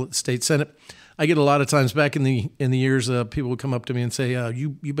state level, at the state Senate, I get a lot of times back in the years, people would come up to me and say,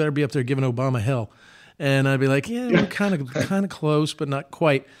 you better be up there giving Obama hell. And I'd be like, we're kind of close, but not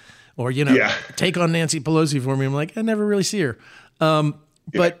quite. Or, take on Nancy Pelosi for me. I'm like, I never really see her.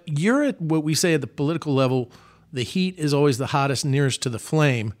 But you're at what we say at the political level, the heat is always the hottest, nearest to the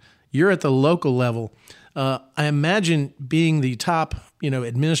flame. You're at the local level. I imagine being the top,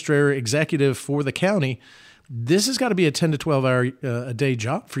 administrator, executive for the county, this has got to be a 10 to 12 hour a day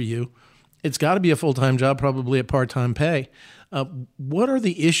job for you. It's got to be a full-time job, probably at part-time pay. What are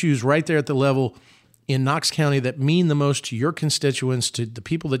the issues right there at the level in Knox County that mean the most to your constituents, to the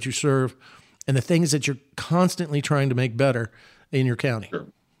people that you serve, and the things that you're constantly trying to make better in your county? Sure.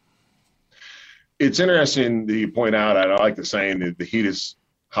 it's interesting that you point out, I like the saying that the heat is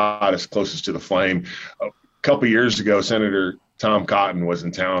hottest, closest to the flame. A couple of years ago, Senator Tom Cotton was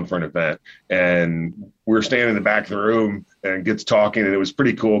in town for an event, and we were standing in the back of the room and gets talking, and it was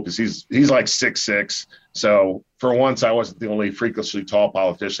pretty cool because he's like 6'6". So for once, I wasn't the only freakishly tall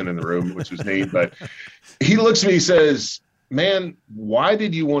politician in the room, which was neat. But he looks at me, he says, "Man, why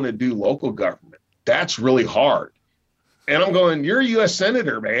did you want to do local government? That's really hard." And I'm going, "You're a U.S.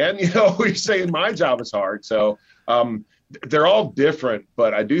 senator, man. You're saying my job is hard." So they're all different,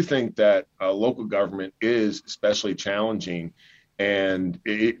 but I do think that local government is especially challenging. And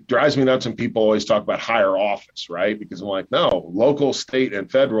it drives me nuts when people always talk about higher office, right? Because I'm like, no, local, state, and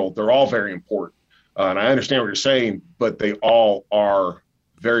federal, they're all very important. And I understand what you're saying, but they all are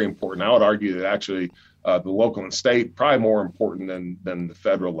very important. I would argue that actually the local and state probably more important than the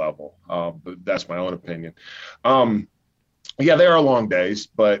federal level. But that's my own opinion. Yeah, they are long days,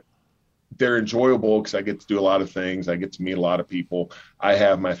 but they're enjoyable because I get to do a lot of things. I get to meet a lot of people. I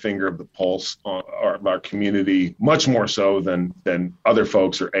have my finger of the pulse on our community, much more so than other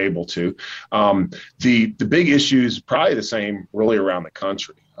folks are able to. The big issue is probably the same really around the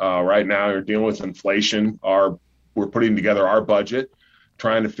country. Right now, you're dealing with inflation. We're putting together our budget,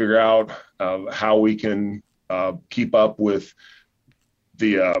 trying to figure out how we can keep up with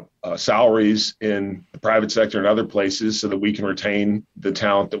the salaries in the private sector and other places so that we can retain the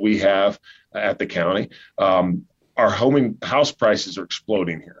talent that we have at the county. Our house prices are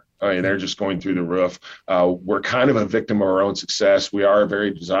exploding here. I mean, they're just going through the roof. We're kind of a victim of our own success. We are a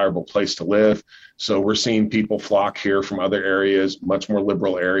very desirable place to live. So we're seeing people flock here from other areas, much more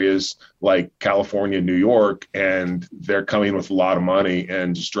liberal areas like California, New York, and they're coming with a lot of money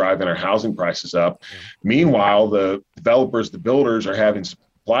and just driving our housing prices up. Meanwhile, the developers, the builders are having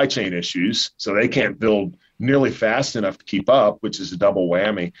supply chain issues, so they can't build nearly fast enough to keep up, which is a double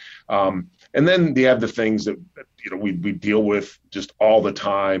whammy. And then you have the things that we deal with just all the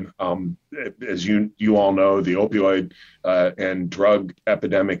time. As you all know, the opioid and drug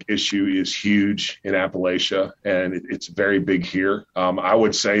epidemic issue is huge in Appalachia, and it's very big here. I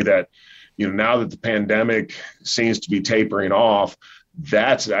would say that now that the pandemic seems to be tapering off,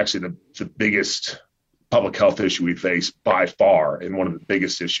 that's actually the biggest public health issue we face by far, and one of the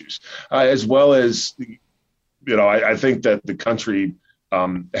biggest issues, as well as I think that the country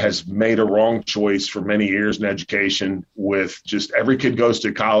has made a wrong choice for many years in education, with just every kid goes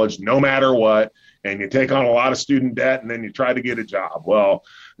to college no matter what, and you take on a lot of student debt and then you try to get a job. Well,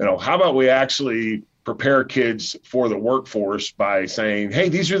 how about we actually prepare kids for the workforce by saying, hey,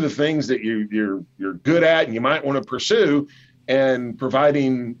 these are the things that you're good at and you might want to pursue, and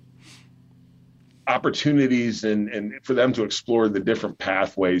providing opportunities and for them to explore the different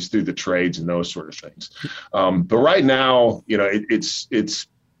pathways through the trades and those sort of things. But right now, it's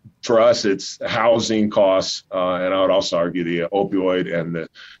for us, it's housing costs, and I would also argue the opioid and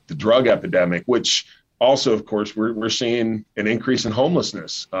the drug epidemic, which also, of course, we're seeing an increase in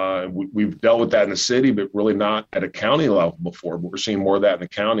homelessness. We've dealt with that in the city, but really not at a county level before. But we're seeing more of that in the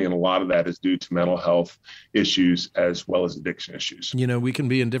county, and a lot of that is due to mental health issues as well as addiction issues. We can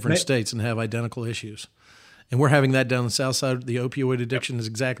be in different states and have identical issues. And we're having that down the south side. The opioid addiction is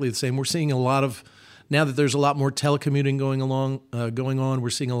exactly the same. We're seeing a lot of, now that there's a lot more telecommuting going on, we're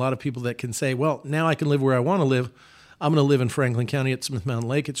seeing a lot of people that can say, well, now I can live where I want to live. I'm going to live in Franklin County at Smith Mountain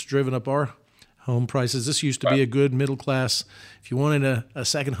Lake. It's driven up our home prices. This used to be a good middle class. If you wanted a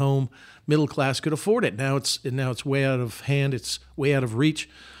second home, middle class could afford it. Now it's way out of hand. It's way out of reach.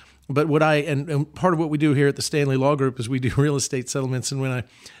 But and part of what we do here at the Stanley Law Group is we do real estate settlements. And when I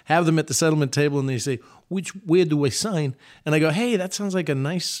have them at the settlement table and they say, where do I sign? And I go, hey, that sounds like a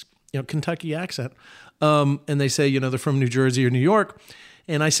nice Kentucky accent. And they say, they're from New Jersey or New York.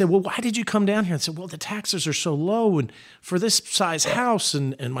 And I said, well, why did you come down here? And said, well, the taxes are so low. And for this size house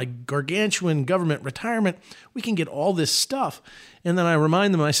and my gargantuan government retirement, we can get all this stuff. And then I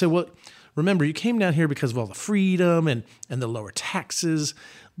remind them, I said, well, remember, you came down here because of all the freedom and the lower taxes,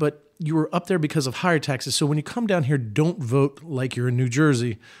 but you were up there because of higher taxes. So when you come down here, don't vote like you're in New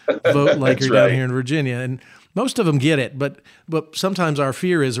Jersey. Vote like you're down here in Virginia. And most of them get it. But sometimes our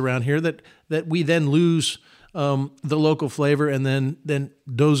fear is around here that we then lose the local flavor, and then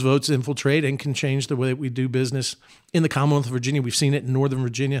those votes infiltrate and can change the way that we do business in the Commonwealth of Virginia. We've seen it in Northern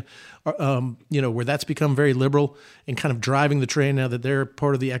Virginia, where that's become very liberal and kind of driving the train now that they're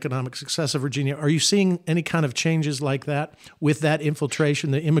part of the economic success of Virginia. Are you seeing any kind of changes like that with that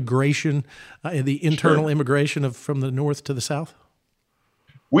infiltration, the immigration, the internal immigration from the north to the south?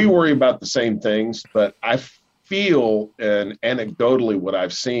 We worry about the same things, but I feel, and anecdotally what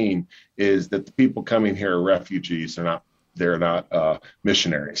I've seen is that the people coming here are refugees. They're not they're not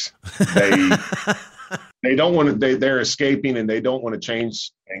missionaries. They don't want to, they're escaping and they don't want to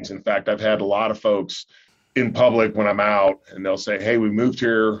change things. In fact, I've had a lot of folks in public when I'm out and they'll say, hey, we moved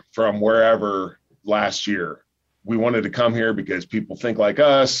here from wherever last year. We wanted to come here because people think like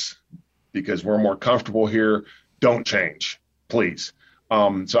us, because we're more comfortable here. Don't change, please.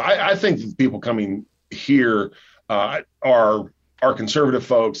 So I think that people coming here are conservative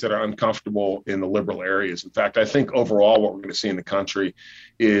folks that are uncomfortable in the liberal areas. In fact, I think overall what we're going to see in the country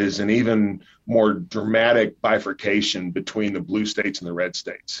is an even more dramatic bifurcation between the blue states and the red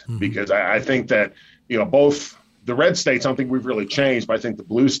states. Mm-hmm. Because I think that, both the red states, I don't think we've really changed, but I think the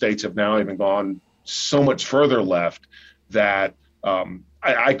blue states have now even gone so much further left that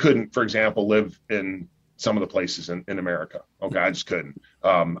I couldn't, for example, live in some of the places in America. Okay, I just couldn't.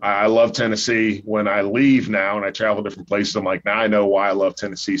 I love Tennessee. When I leave now and I travel different places, I'm like, now I know why I love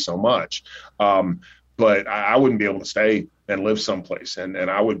Tennessee so much. But I wouldn't be able to stay and live someplace, and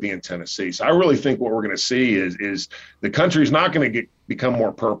I would be in Tennessee. So I really think what we're going to see is the country's not going to become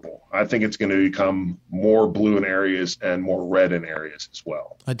more purple. I think it's going to become more blue in areas and more red in areas as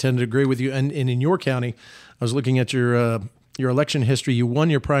well. I tend to agree with you. And in your county, I was looking at your election history. You won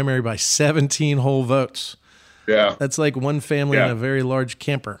your primary by 17 whole votes. Yeah. That's like one family in a very large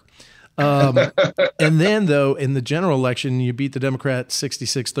camper. And then, though, in the general election, you beat the Democrat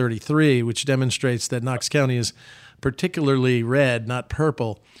 66-33, which demonstrates that Knox County is particularly red, not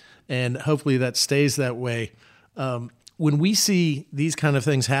purple. And hopefully that stays that way. When we see these kind of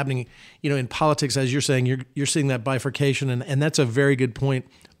things happening, in politics, as you're saying, you're seeing that bifurcation, and that's a very good point.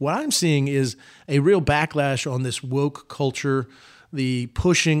 What I'm seeing is a real backlash on this woke culture, the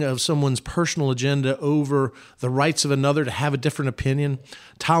pushing of someone's personal agenda over the rights of another to have a different opinion,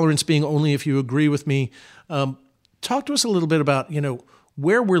 tolerance being only if you agree with me. Talk to us a little bit about,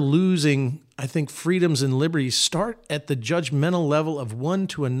 where we're losing, I think, freedoms and liberties start at the judgmental level of one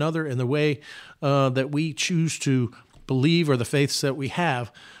to another in the way that we choose to believe or the faiths that we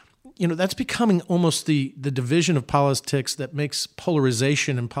have. That's becoming almost the division of politics that makes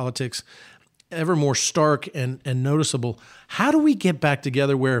polarization in politics ever more stark and noticeable. How do we get back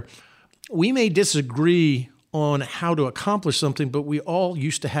together where we may disagree on how to accomplish something, but we all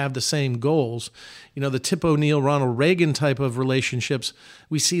used to have the same goals? The Tip O'Neill, Ronald Reagan type of relationships,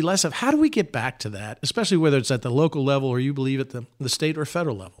 we see less of. How do we get back to that, especially whether it's at the local level or you believe at the state or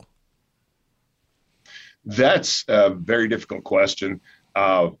federal level? That's a very difficult question.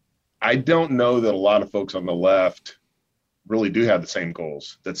 I don't know that a lot of folks on the left really do have the same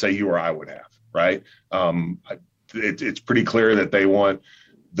goals that, say, you or I would have, right? It's pretty clear that they want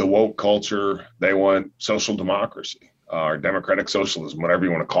the woke culture. They want social democracy or democratic socialism, whatever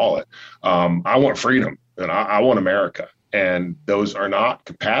you want to call it. I want freedom and I want America, and those are not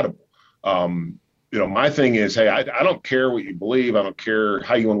compatible. My thing is, hey, I don't care what you believe. I don't care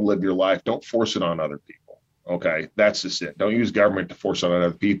how you want to live your life. Don't force it on other people. Okay, that's just it. Don't use government to force it on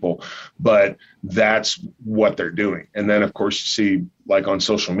other people, but that's what they're doing. And then, of course, you see, like on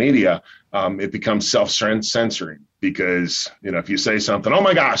social media, it becomes self-censoring because, if you say something, oh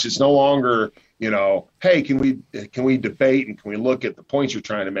my gosh, it's no longer, hey, can we debate and can we look at the points you're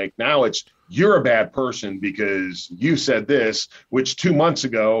trying to make? Now it's, you're a bad person because you said this, which 2 months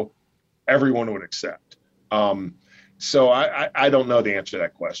ago, everyone would accept. So I don't know the answer to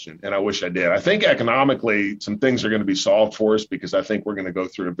that question, and I wish I did. I think economically, some things are going to be solved for us because I think we're going to go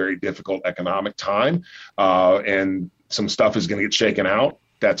through a very difficult economic time, and some stuff is going to get shaken out.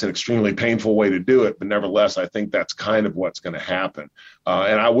 That's an extremely painful way to do it, but nevertheless, I think that's kind of what's going to happen.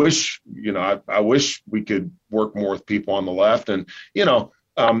 And I wish, I wish we could work more with people on the left, and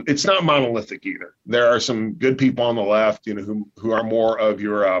it's not monolithic either. There are some good people on the left, who are more of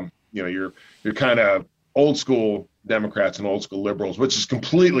your kind of old school Democrats and old school liberals, which is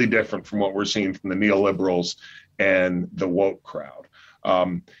completely different from what we're seeing from the neoliberals and the woke crowd.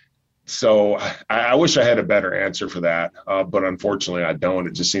 So I wish I had a better answer for that, but unfortunately I don't.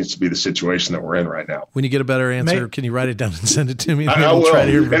 It just seems to be the situation that we're in right now. When you get a better answer, can you write it down and send it to me? I will. Try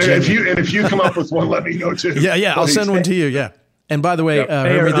to hear and if you come up with one, let me know too. Yeah, I'll send one to you. Yeah. And by the way,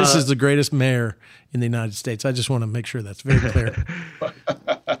 Herbie, this is the greatest mayor in the United States. I just want to make sure that's very clear.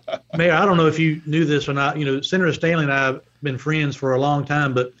 Mayor, I don't know if you knew this or not. Senator Stanley and I have been friends for a long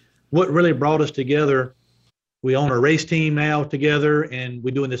time, but what really brought us together, we own a race team now together, and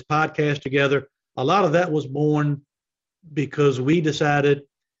we're doing this podcast together. A lot of that was born because we decided,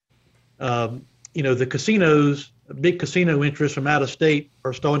 the casinos, big casino interests from out of state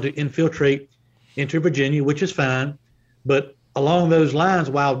are starting to infiltrate into Virginia, which is fine. But along those lines,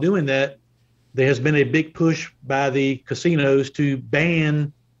 while doing that, there has been a big push by the casinos to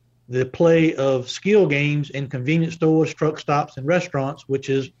ban the play of skill games in convenience stores, truck stops, and restaurants, which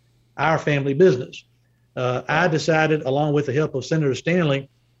is our family business. I decided, along with the help of Senator Stanley,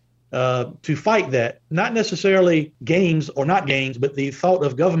 to fight that. Not necessarily gains or not gains, but the thought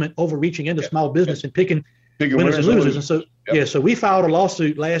of government overreaching into small business and picking winners and losers. And so, so we filed a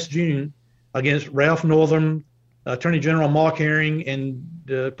lawsuit last June against Ralph Northam, Attorney General Mark Herring, and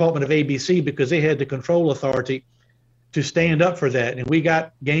the Department of ABC because they had the control authority to stand up for that. And we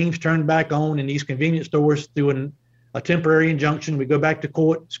got games turned back on in these convenience stores through a temporary injunction. We go back to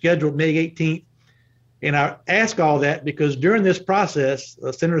court, scheduled May 18th. And I ask all that because during this process,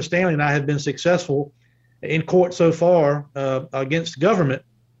 Senator Stanley and I have been successful in court so far against government.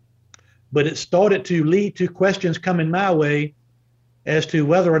 But it started to lead to questions coming my way as to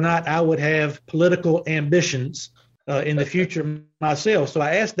whether or not I would have political ambitions in the future myself. So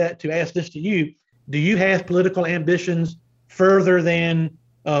I asked this to you. Do you have political ambitions further than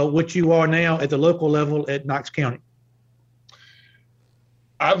what you are now at the local level at Knox County?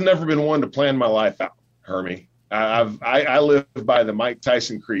 I've never been one to plan my life out, Hermie. I live by the Mike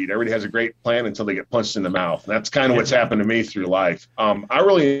Tyson creed. Everybody has a great plan until they get punched in the mouth. And that's kind of what's happened to me through life. I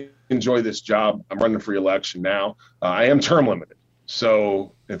really enjoy this job. I'm running for election now. I am term limited.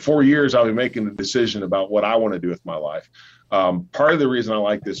 So in 4 years, I'll be making the decision about what I want to do with my life. Part of the reason I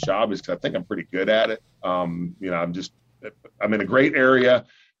like this job is because I think I'm pretty good at it. I'm in a great area.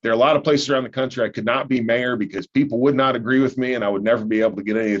 There are a lot of places around the country I could not be mayor because people would not agree with me and I would never be able to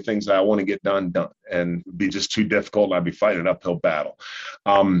get any of the things that I want to get done. And it would be just too difficult and I'd be fighting an uphill battle.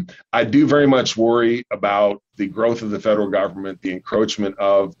 I do very much worry about the growth of the federal government, the encroachment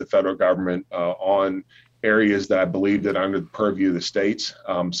of the federal government on areas that I believe that are under the purview of the states.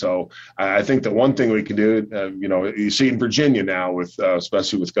 So I think that one thing we can do, you see in Virginia now with,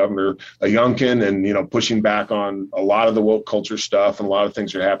 especially with Governor Youngkin and, pushing back on a lot of the woke culture stuff and a lot of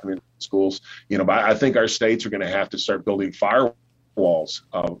things that are happening in schools, but I think our states are going to have to start building firewalls.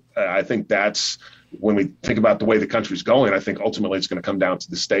 I think that's when we think about the way the country's going, I think ultimately it's going to come down to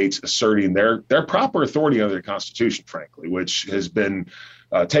the states asserting their proper authority under the Constitution, frankly, which has been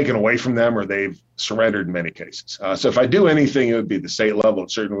taken away from them or they've surrendered in many cases. So if I do anything, it would be the state level.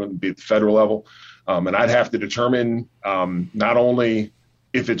 It certainly wouldn't be at the federal level. And I'd have to determine not only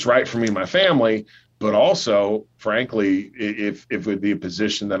if it's right for me and my family, but also, frankly, if it would be a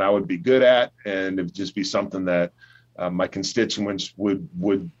position that I would be good at and it would just be something that my constituents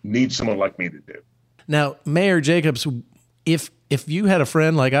would need someone like me to do. Now, Mayor Jacobs, if you had a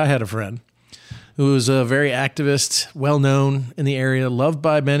friend like I had a friend who was a very activist, well-known in the area, loved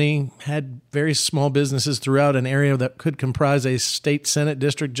by many, had very small businesses throughout an area that could comprise a state Senate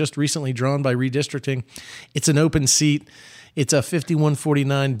district just recently drawn by redistricting. It's an open seat. It's a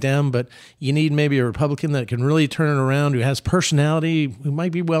 51-49 Dem, but you need maybe a Republican that can really turn it around, who has personality, who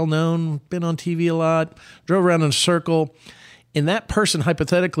might be well-known, been on TV a lot, drove around in a circle. And that person,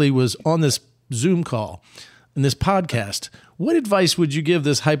 hypothetically, was on this Zoom call in this podcast. What advice would you give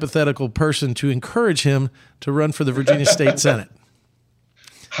this hypothetical person to encourage him to run for the Virginia State Senate?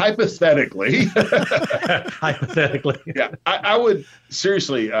 Hypothetically. Hypothetically. Yeah, I would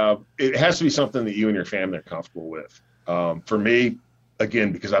seriously, it has to be something that you and your family are comfortable with. For me,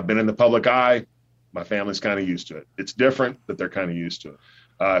 again, because I've been in the public eye, my family's kind of used to it. It's different, but they're kind of used to it.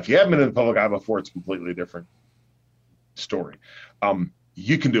 If you haven't been in the public eye before, it's a completely different story.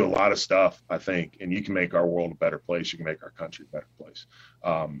 You can do a lot of stuff, I think, and you can make our world a better place. You can make our country a better place.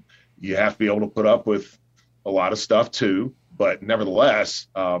 You have to be able to put up with a lot of stuff too, but nevertheless,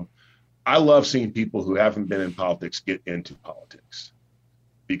 I love seeing people who haven't been in politics get into politics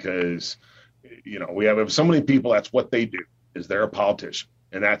because, we have so many people, that's what they do, is they're a politician,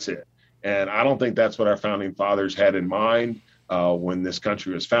 and that's it. And I don't think that's what our founding fathers had in mind. When this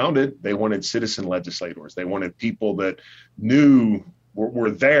country was founded, they wanted citizen legislators. They wanted people that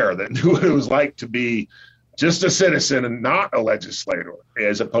were there, that knew what it was like to be just a citizen and not a legislator,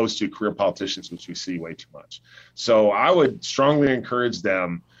 as opposed to career politicians, which we see way too much. So I would strongly encourage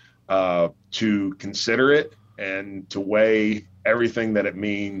them to consider it and to weigh everything that it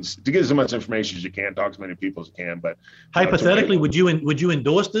means, to get as much information as you can, talk to as many people as you can. But hypothetically, would you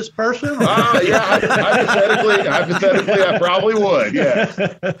endorse this person? Yeah, hypothetically, I probably would. Yeah.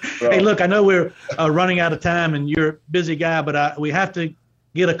 So. Hey, look, I know we're running out of time, and you're a busy guy, but we have to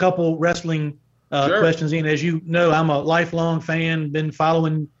get a couple wrestling questions in. As you know, I'm a lifelong fan, been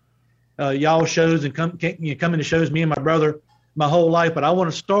following y'all shows and coming to shows, me and my brother, my whole life. But I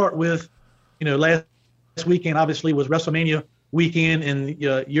want to start with, last weekend obviously was WrestleMania weekend, and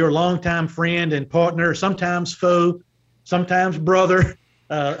your longtime friend and partner, sometimes foe, sometimes brother,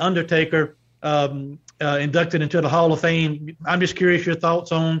 Undertaker, inducted into the Hall of Fame. I'm just curious your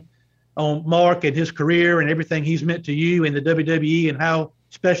thoughts on on Mark and his career and everything he's meant to you in the WWE and how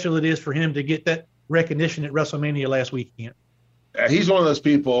special it is for him to get that recognition at WrestleMania last weekend. He's one of those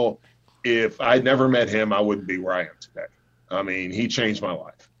people, if I'd never met him, I wouldn't be where I am today. I mean, he changed my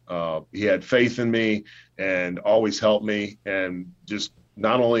life. He had faith in me and always helped me, and just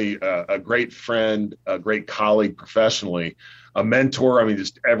not only a great friend, a great colleague professionally, a mentor. I mean,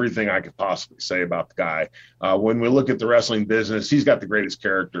 just everything I could possibly say about the guy. When we look at the wrestling business, he's got the greatest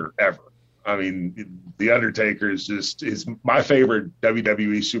character ever. I mean, The Undertaker is my favorite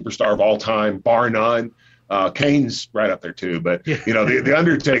WWE superstar of all time, bar none. Kane's right up there too, but the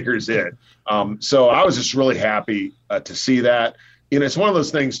Undertaker is it. So I was just really happy to see that. It's one of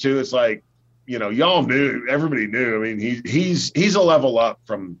those things too. It's like, y'all knew, everybody knew. I mean, he's a level up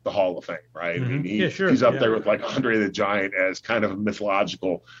from the Hall of Fame, right? Mm-hmm. I mean, he's up there with like Andre the Giant as kind of a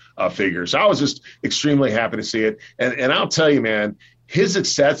mythological figure. So I was just extremely happy to see it. And I'll tell you, man, his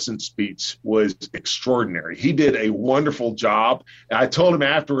acceptance speech was extraordinary. He did a wonderful job. And I told him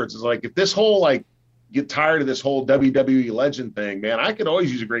afterwards, it's like, if this whole get tired of this whole WWE legend thing, man, I could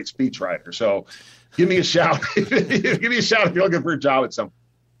always use a great speechwriter. So give me a shout. Give me a shout if you're looking for a job at some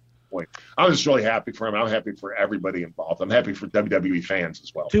point. I'm just really happy for him. I'm happy for everybody involved. I'm happy for WWE fans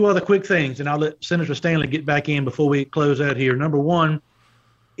as well. Two other quick things, and I'll let Senator Stanley get back in before we close out here. Number one,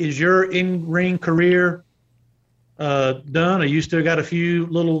 is your in-ring career done, or you still got a few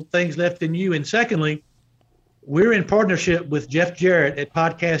little things left in you? And secondly, we're in partnership with Jeff Jarrett at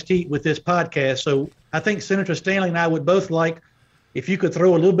Podcast Heat with this podcast. So I think Senator Stanley and I would both like if you could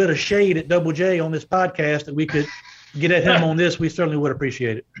throw a little bit of shade at Double J on this podcast that we could get at him on this. We certainly would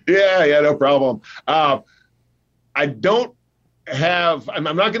appreciate it. Yeah, no problem. I don't have, I'm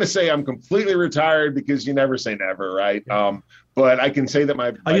not going to say I'm completely retired because you never say never, right? But I can say that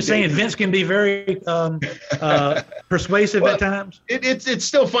Are you saying Vince can be very persuasive at times? It's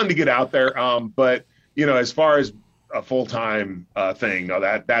still fun to get out there. But, as far as a full-time thing, no,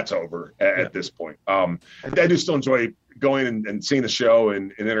 that's over at this point. I do still enjoy going and seeing the show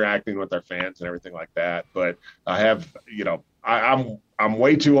and interacting with our fans and everything like that. But I have, I'm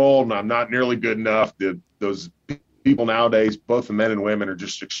way too old and I'm not nearly good enough. Those people nowadays, both the men and women, are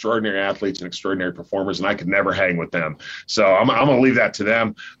just extraordinary athletes and extraordinary performers, and I could never hang with them. So I'm going to leave that to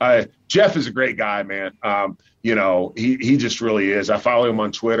them. Jeff is a great guy, man. He just really is. I follow him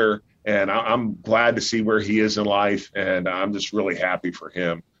on Twitter, and I'm glad to see where he is in life, and I'm just really happy for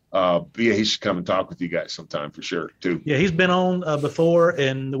him. He should come and talk with you guys sometime for sure, too. Yeah, he's been on before,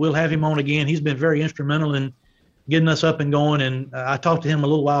 and we'll have him on again. He's been very instrumental in getting us up and going, and I talked to him a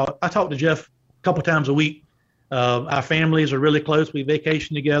little while. I talked to Jeff a couple times a week. Our families are really close. We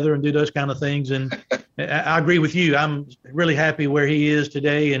vacation together and do those kind of things. And I agree with you. I'm really happy where he is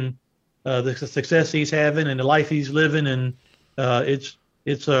today and the success he's having and the life he's living. And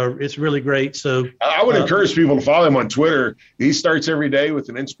it's really great. So I would encourage people to follow him on Twitter. He starts every day with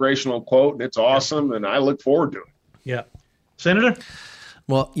an inspirational quote, and it's awesome. And I look forward to it. Yeah. Senator?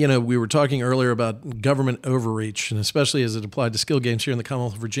 Well, we were talking earlier about government overreach, and especially as it applied to skill games here in the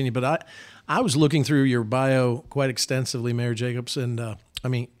Commonwealth of Virginia. But I was looking through your bio quite extensively, Mayor Jacobs, and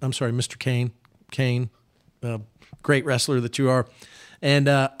Mr. Kane, great wrestler that you are. And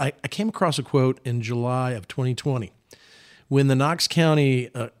I came across a quote in July of 2020 when the Knox County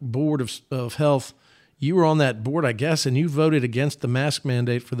Board of Health, you were on that board, I guess, and you voted against the mask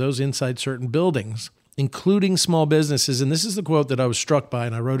mandate for those inside certain buildings, including small businesses. And this is the quote that I was struck by,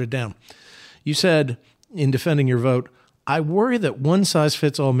 and I wrote it down. You said, in defending your vote, "I worry that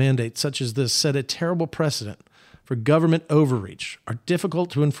one-size-fits-all mandates such as this set a terrible precedent for government overreach, are difficult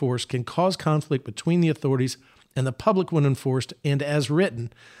to enforce, can cause conflict between the authorities and the public when enforced, and as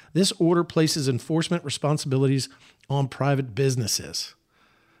written, this order places enforcement responsibilities on private businesses."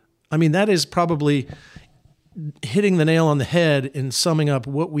 I mean, that is probably hitting the nail on the head in summing up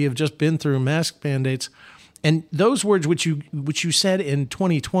what we have just been through, mask mandates. And those words which you said in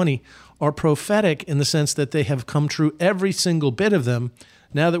 2020 are prophetic in the sense that they have come true, every single bit of them,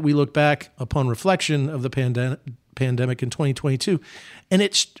 now that we look back upon reflection of the pandemic in 2022. And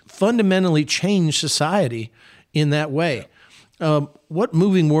it's fundamentally changed society in that way. What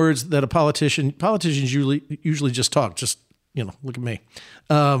moving words that politicians usually just talk, look at me.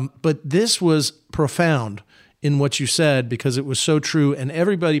 But this was profound in what you said because it was so true, and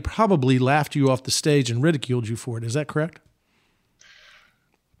everybody probably laughed you off the stage and ridiculed you for it. Is that correct?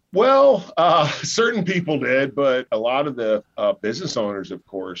 Well, certain people did, but a lot of the business owners, of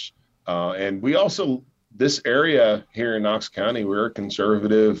course, and we also, this area here in Knox County, we're a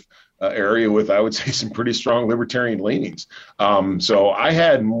conservative area with, I would say, some pretty strong libertarian leanings. So I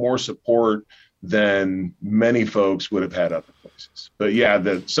had more support than many folks would have had other places. But yeah,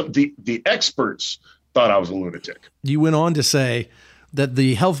 the experts thought I was a lunatic. You went on to say that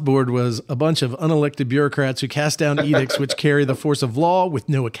the health board was a bunch of unelected bureaucrats who cast down edicts which carry the force of law with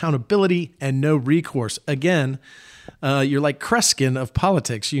no accountability and no recourse. Again, you're like Kreskin of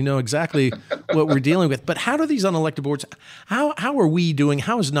politics. You know exactly what we're dealing with. But how do these unelected boards, how are we doing?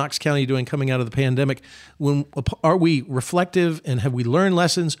 How is Knox County doing coming out of the pandemic? Are we reflective and have we learned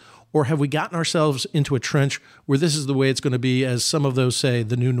lessons, or have we gotten ourselves into a trench where this is the way it's going to be, as some of those say,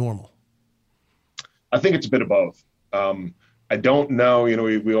 the new normal? I think it's a bit of both. I don't know. You know,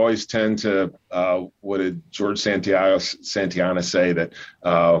 we always tend to, what did George Santayana say, that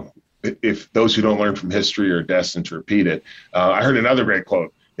if those who don't learn from history are destined to repeat it. I heard another great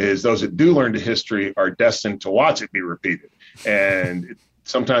quote is, those that do learn to history are destined to watch it be repeated. And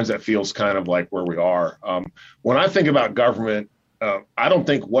sometimes that feels kind of like where we are. When I think about government, I don't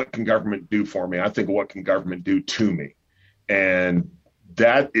think what can government do for me. I think what can government do to me. And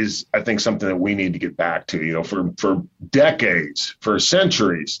that is, I think, something that we need to get back to. You know, for decades, for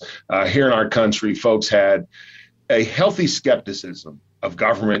centuries, here in our country, folks had a healthy skepticism of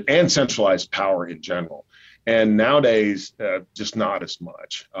government and centralized power in general. And nowadays, just not as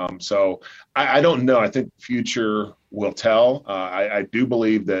much. So I don't know. I think the future will tell. I do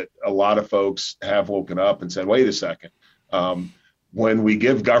believe that a lot of folks have woken up and said, wait a second. When we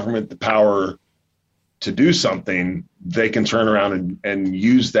give government the power to do something, they can turn around and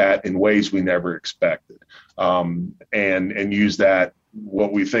use that in ways we never expected, and use that,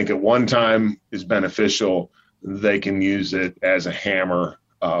 what we think at one time is beneficial, they can use it as a hammer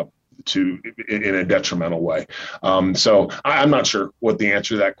in a detrimental way. So I'm not sure what the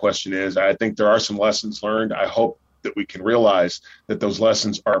answer to that question is. I think there are some lessons learned. I hope that we can realize that those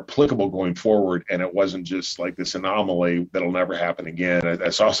lessons are applicable going forward, and it wasn't just like this anomaly that'll never happen again. I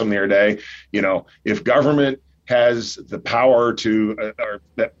saw something the other day, you know, if government has the power to, or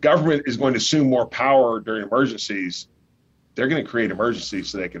that government is going to assume more power during emergencies, they're going to create emergencies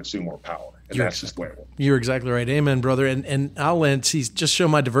so they can assume more power. And that's just the way it works. You're exactly right. Amen, brother. And I'll end, just show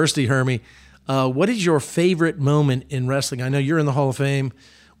my diversity, Hermie. What is your favorite moment in wrestling? I know you're in the Hall of Fame.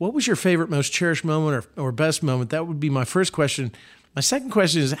 What was your favorite, most cherished moment or best moment? That would be my first question. My second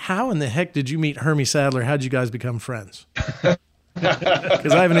question is, how in the heck did you meet Hermie Sadler? How did you guys become friends?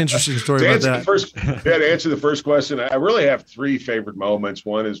 Because I have an interesting story about that. To answer the first question, I really have three favorite moments.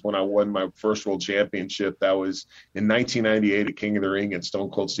 One is when I won my first world championship. That was in 1998 at King of the Ring at Stone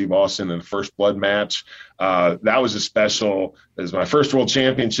Cold Steve Austin in the First Blood match. That was it was my first world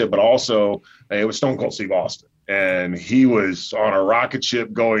championship, but also it was Stone Cold Steve Austin. And he was on a rocket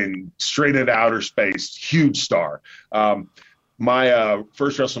ship going straight into outer space, huge star. My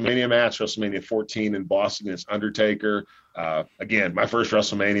first WrestleMania match, WrestleMania 14 in Boston against Undertaker. Again, my first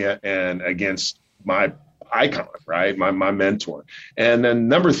WrestleMania, and against my icon, right? My mentor. And then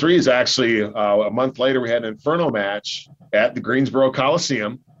number three is actually a month later, we had an Inferno match at the Greensboro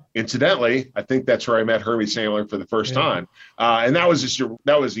Coliseum. Incidentally, I think that's where I met Hermie Sadler for the first time. And that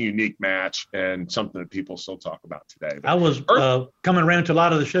was a unique match and something that people still talk about today. But I was coming around to a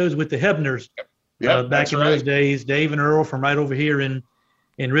lot of the shows with the Hebners back in those days. Dave and Earl from right over here in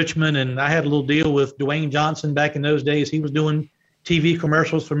Richmond. And I had a little deal with Dwayne Johnson back in those days. He was doing TV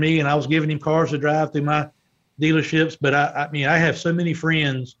commercials for me, and I was giving him cars to drive through my dealerships. But I mean, I have so many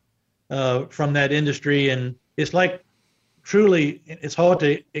friends from that industry, and it's like, truly, it's hard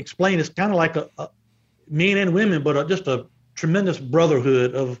to explain. It's kind of like a men and women, but just a tremendous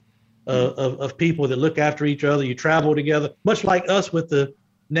brotherhood of people that look after each other. You travel together, much like us with the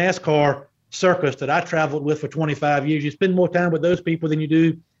NASCAR circus that I traveled with for 25 years. You spend more time with those people than you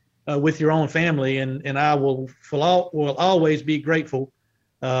do with your own family. And I will always be grateful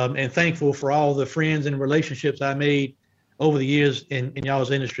and thankful for all the friends and relationships I made over the years in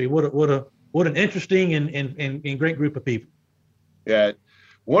y'all's industry. What an interesting and great group of people. Yeah.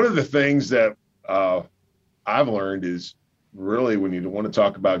 One of the things that I've learned is really when you want to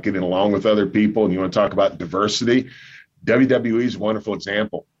talk about getting along with other people and you want to talk about diversity, WWE is a wonderful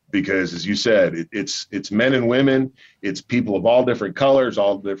example because, as you said, it's men and women. It's people of all different colors,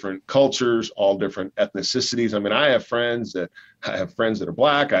 all different cultures, all different ethnicities. I mean, I have friends that are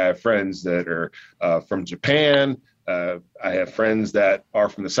Black. I have friends that are from Japan. I have friends that are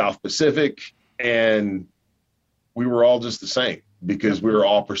from the South Pacific, and we were all just the same because we were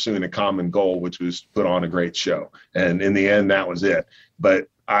all pursuing a common goal, which was put on a great show. And in the end, that was it. But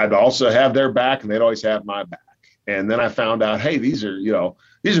I'd also have their back, and they'd always have my back. And then I found out, hey, these are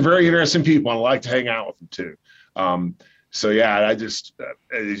very interesting people. I like to hang out with them too. So yeah, I just,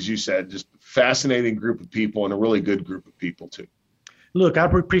 as you said, just fascinating group of people and a really good group of people too. look, I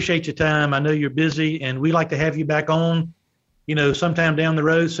appreciate your time. I know you're busy, and we like to have you back on, sometime down the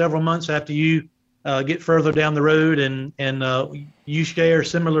road, several months after you get further down the road, and you share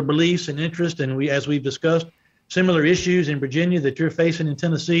similar beliefs and interests, and as we've discussed, similar issues in Virginia that you're facing in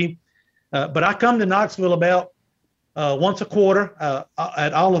Tennessee. But I come to Knoxville about once a quarter.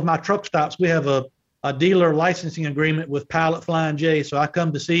 At all of my truck stops, we have a dealer licensing agreement with Pilot Flying J. So I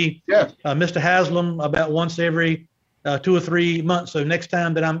come to see Mr. Haslam about once every 2 or 3 months. So next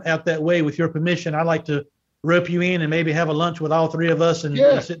time that I'm out that way, with your permission, I'd like to rope you in and maybe have a lunch with all three of us and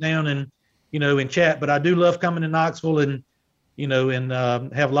sit down and chat. But I do love coming to Knoxville and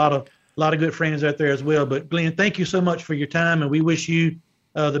have a lot of good friends out there as well. But Glenn, thank you so much for your time, and we wish you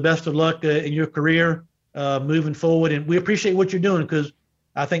the best of luck in your career moving forward. And we appreciate what you're doing, because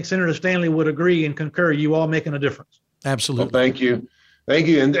I think Senator Stanley would agree and concur. You all making a difference. Absolutely. Well, thank you. Thank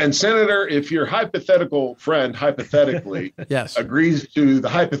you. And Senator, if your hypothetical friend hypothetically agrees to the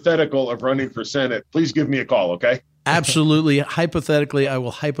hypothetical of running for Senate, please give me a call, okay? Absolutely. Hypothetically, I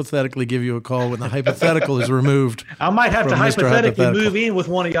will hypothetically give you a call when the hypothetical is removed. I might have to hypothetically move in with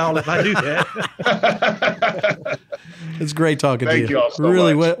one of y'all if I do that. It's great talking to you. Thank you all so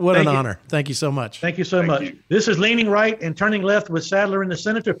really, much. what an honor. Thank you so much. Thank you so much. This is Leaning Right and Turning Left with Sadler and the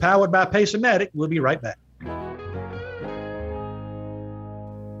Senator, powered by Pace-O-Matic. We'll be right back.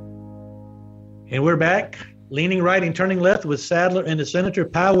 And we're back. Leaning Right and Turning Left with Sadler and the Senator,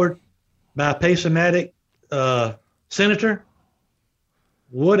 powered by Pace-O-Matic. Senator,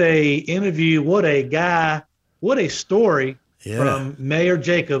 what a interview, what a guy, what a story from Mayor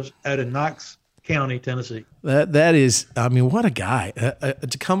Jacobs out of Knox County, Tennessee. That is, I mean, what a guy.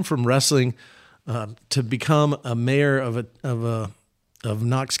 To come from wrestling to become a mayor of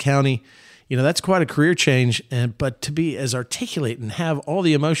Knox County, that's quite a career change. But to be as articulate and have all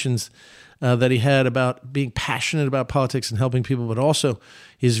the emotions that he had about being passionate about politics and helping people, but also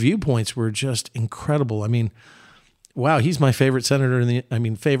his viewpoints were just incredible. I mean, wow, he's my favorite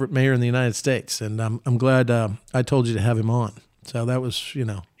favorite mayor in the United States, and I'm glad I told you to have him on. So that was,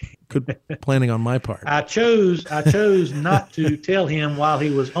 good planning on my part. I chose not to tell him while he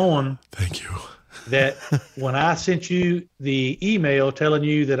was on. Thank you. That when I sent you the email telling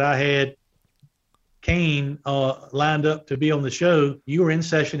you that I had Kane lined up to be on the show, you were in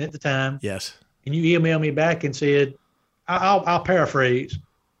session at the time. Yes. And you emailed me back and said, I'll paraphrase.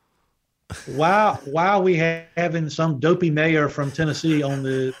 Why are we having some dopey mayor from Tennessee on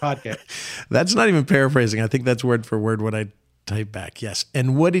the podcast? That's not even paraphrasing. I think that's word for word what I typed back. Yes.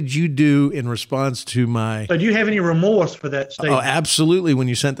 And what did you do in response to my? So do you have any remorse for that statement? Oh, absolutely. When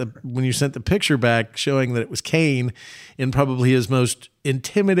you sent the picture back showing that it was Kane in probably his most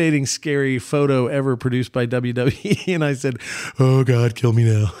intimidating, scary photo ever produced by WWE, and I said, "Oh God, kill me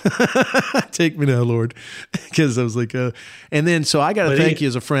now, take me now, Lord," because I was like, and then so I got to thank you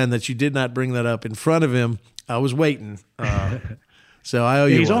as a friend that you did not bring that up in front of him. I was waiting, so I owe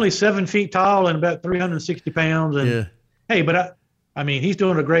you. He's only 7 feet tall and about 360 pounds, and hey, but I mean, he's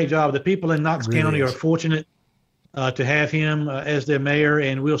doing a great job. The people in Knox County are fortunate to have him as their mayor,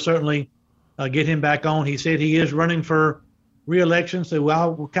 and we'll certainly get him back on. He said he is running for re-election, so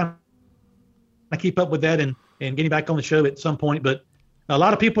we'll kind of keep up with that and get him back on the show at some point. But a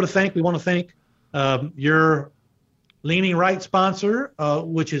lot of people to thank. We want to thank your Leaning Right sponsor,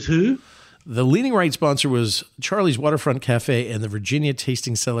 which is who? The Leaning Right sponsor was Charlie's Waterfront Cafe and the Virginia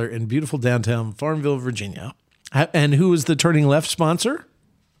Tasting Cellar in beautiful downtown Farmville, Virginia. And who was the Turning Left sponsor?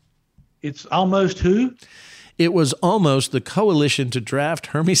 It's almost who? It was almost the coalition to draft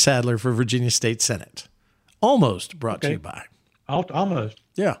Hermie Sadler for Virginia State Senate. Almost brought to you by. Almost.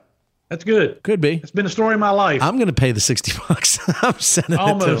 Yeah. That's good. Could be. It's been a story of my life. I'm going to pay the $60. I'm sending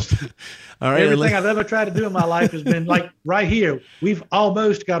almost. it to him. All right. Everything I've ever tried to do in my life has been like right here. We've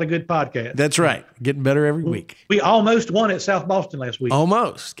almost got a good podcast. That's right. Getting better every week. We almost won at South Boston last week.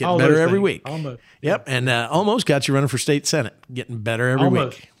 Almost. Getting better every week. Almost. Yep. And almost got you running for state Senate. Getting better every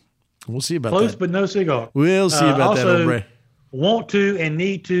week. We'll see about Close, that. but no cigar. We'll see about that, hombre. Want to and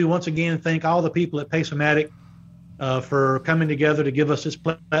need to once again thank all the people at Pace-O-Matic for coming together to give us this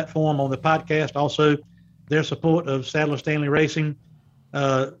platform on the podcast. Also, their support of Sadler Stanley Racing.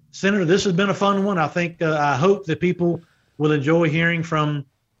 Senator, this has been a fun one. I hope that people will enjoy hearing from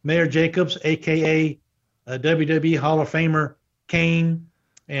Mayor Jacobs, a.k.a. WWE Hall of Famer Kane.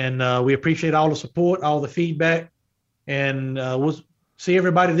 And we appreciate all the support, all the feedback. And we'll see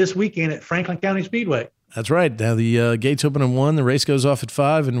everybody this weekend at Franklin County Speedway. That's right. Now the gates open at 1. The race goes off at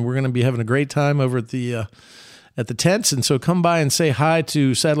 5, and we're going to be having a great time over at the tents. And so come by and say hi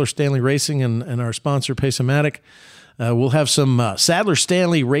to Sadler Stanley Racing and our sponsor, Pace-O-Matic. We'll have some Sadler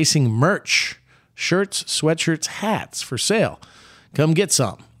Stanley Racing merch, shirts, sweatshirts, hats for sale. come get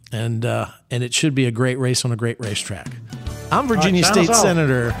some. And it should be a great race on a great racetrack. I'm Virginia State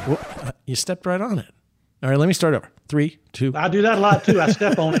Senator. Well, you stepped right on it. All right, let me start over. 3, 2. I do that a lot too. I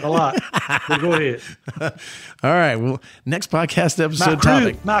step on it a lot. So go ahead. All right. Well, next podcast episode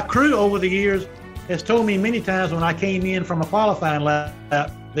topic. My crew over the years has told me many times when I came in from a qualifying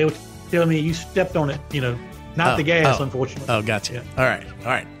lap, they would tell me you stepped on it, not the gas, unfortunately. Oh, gotcha. Yeah. All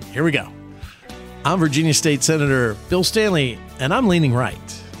right. Here we go. I'm Virginia State Senator Bill Stanley, and I'm leaning right.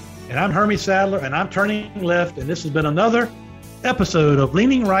 And I'm Hermie Sadler, and I'm turning left, and this has been another episode of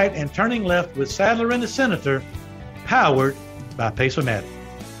Leaning Right and Turning Left with Sadler and the Senator, powered by Pacer-Matic.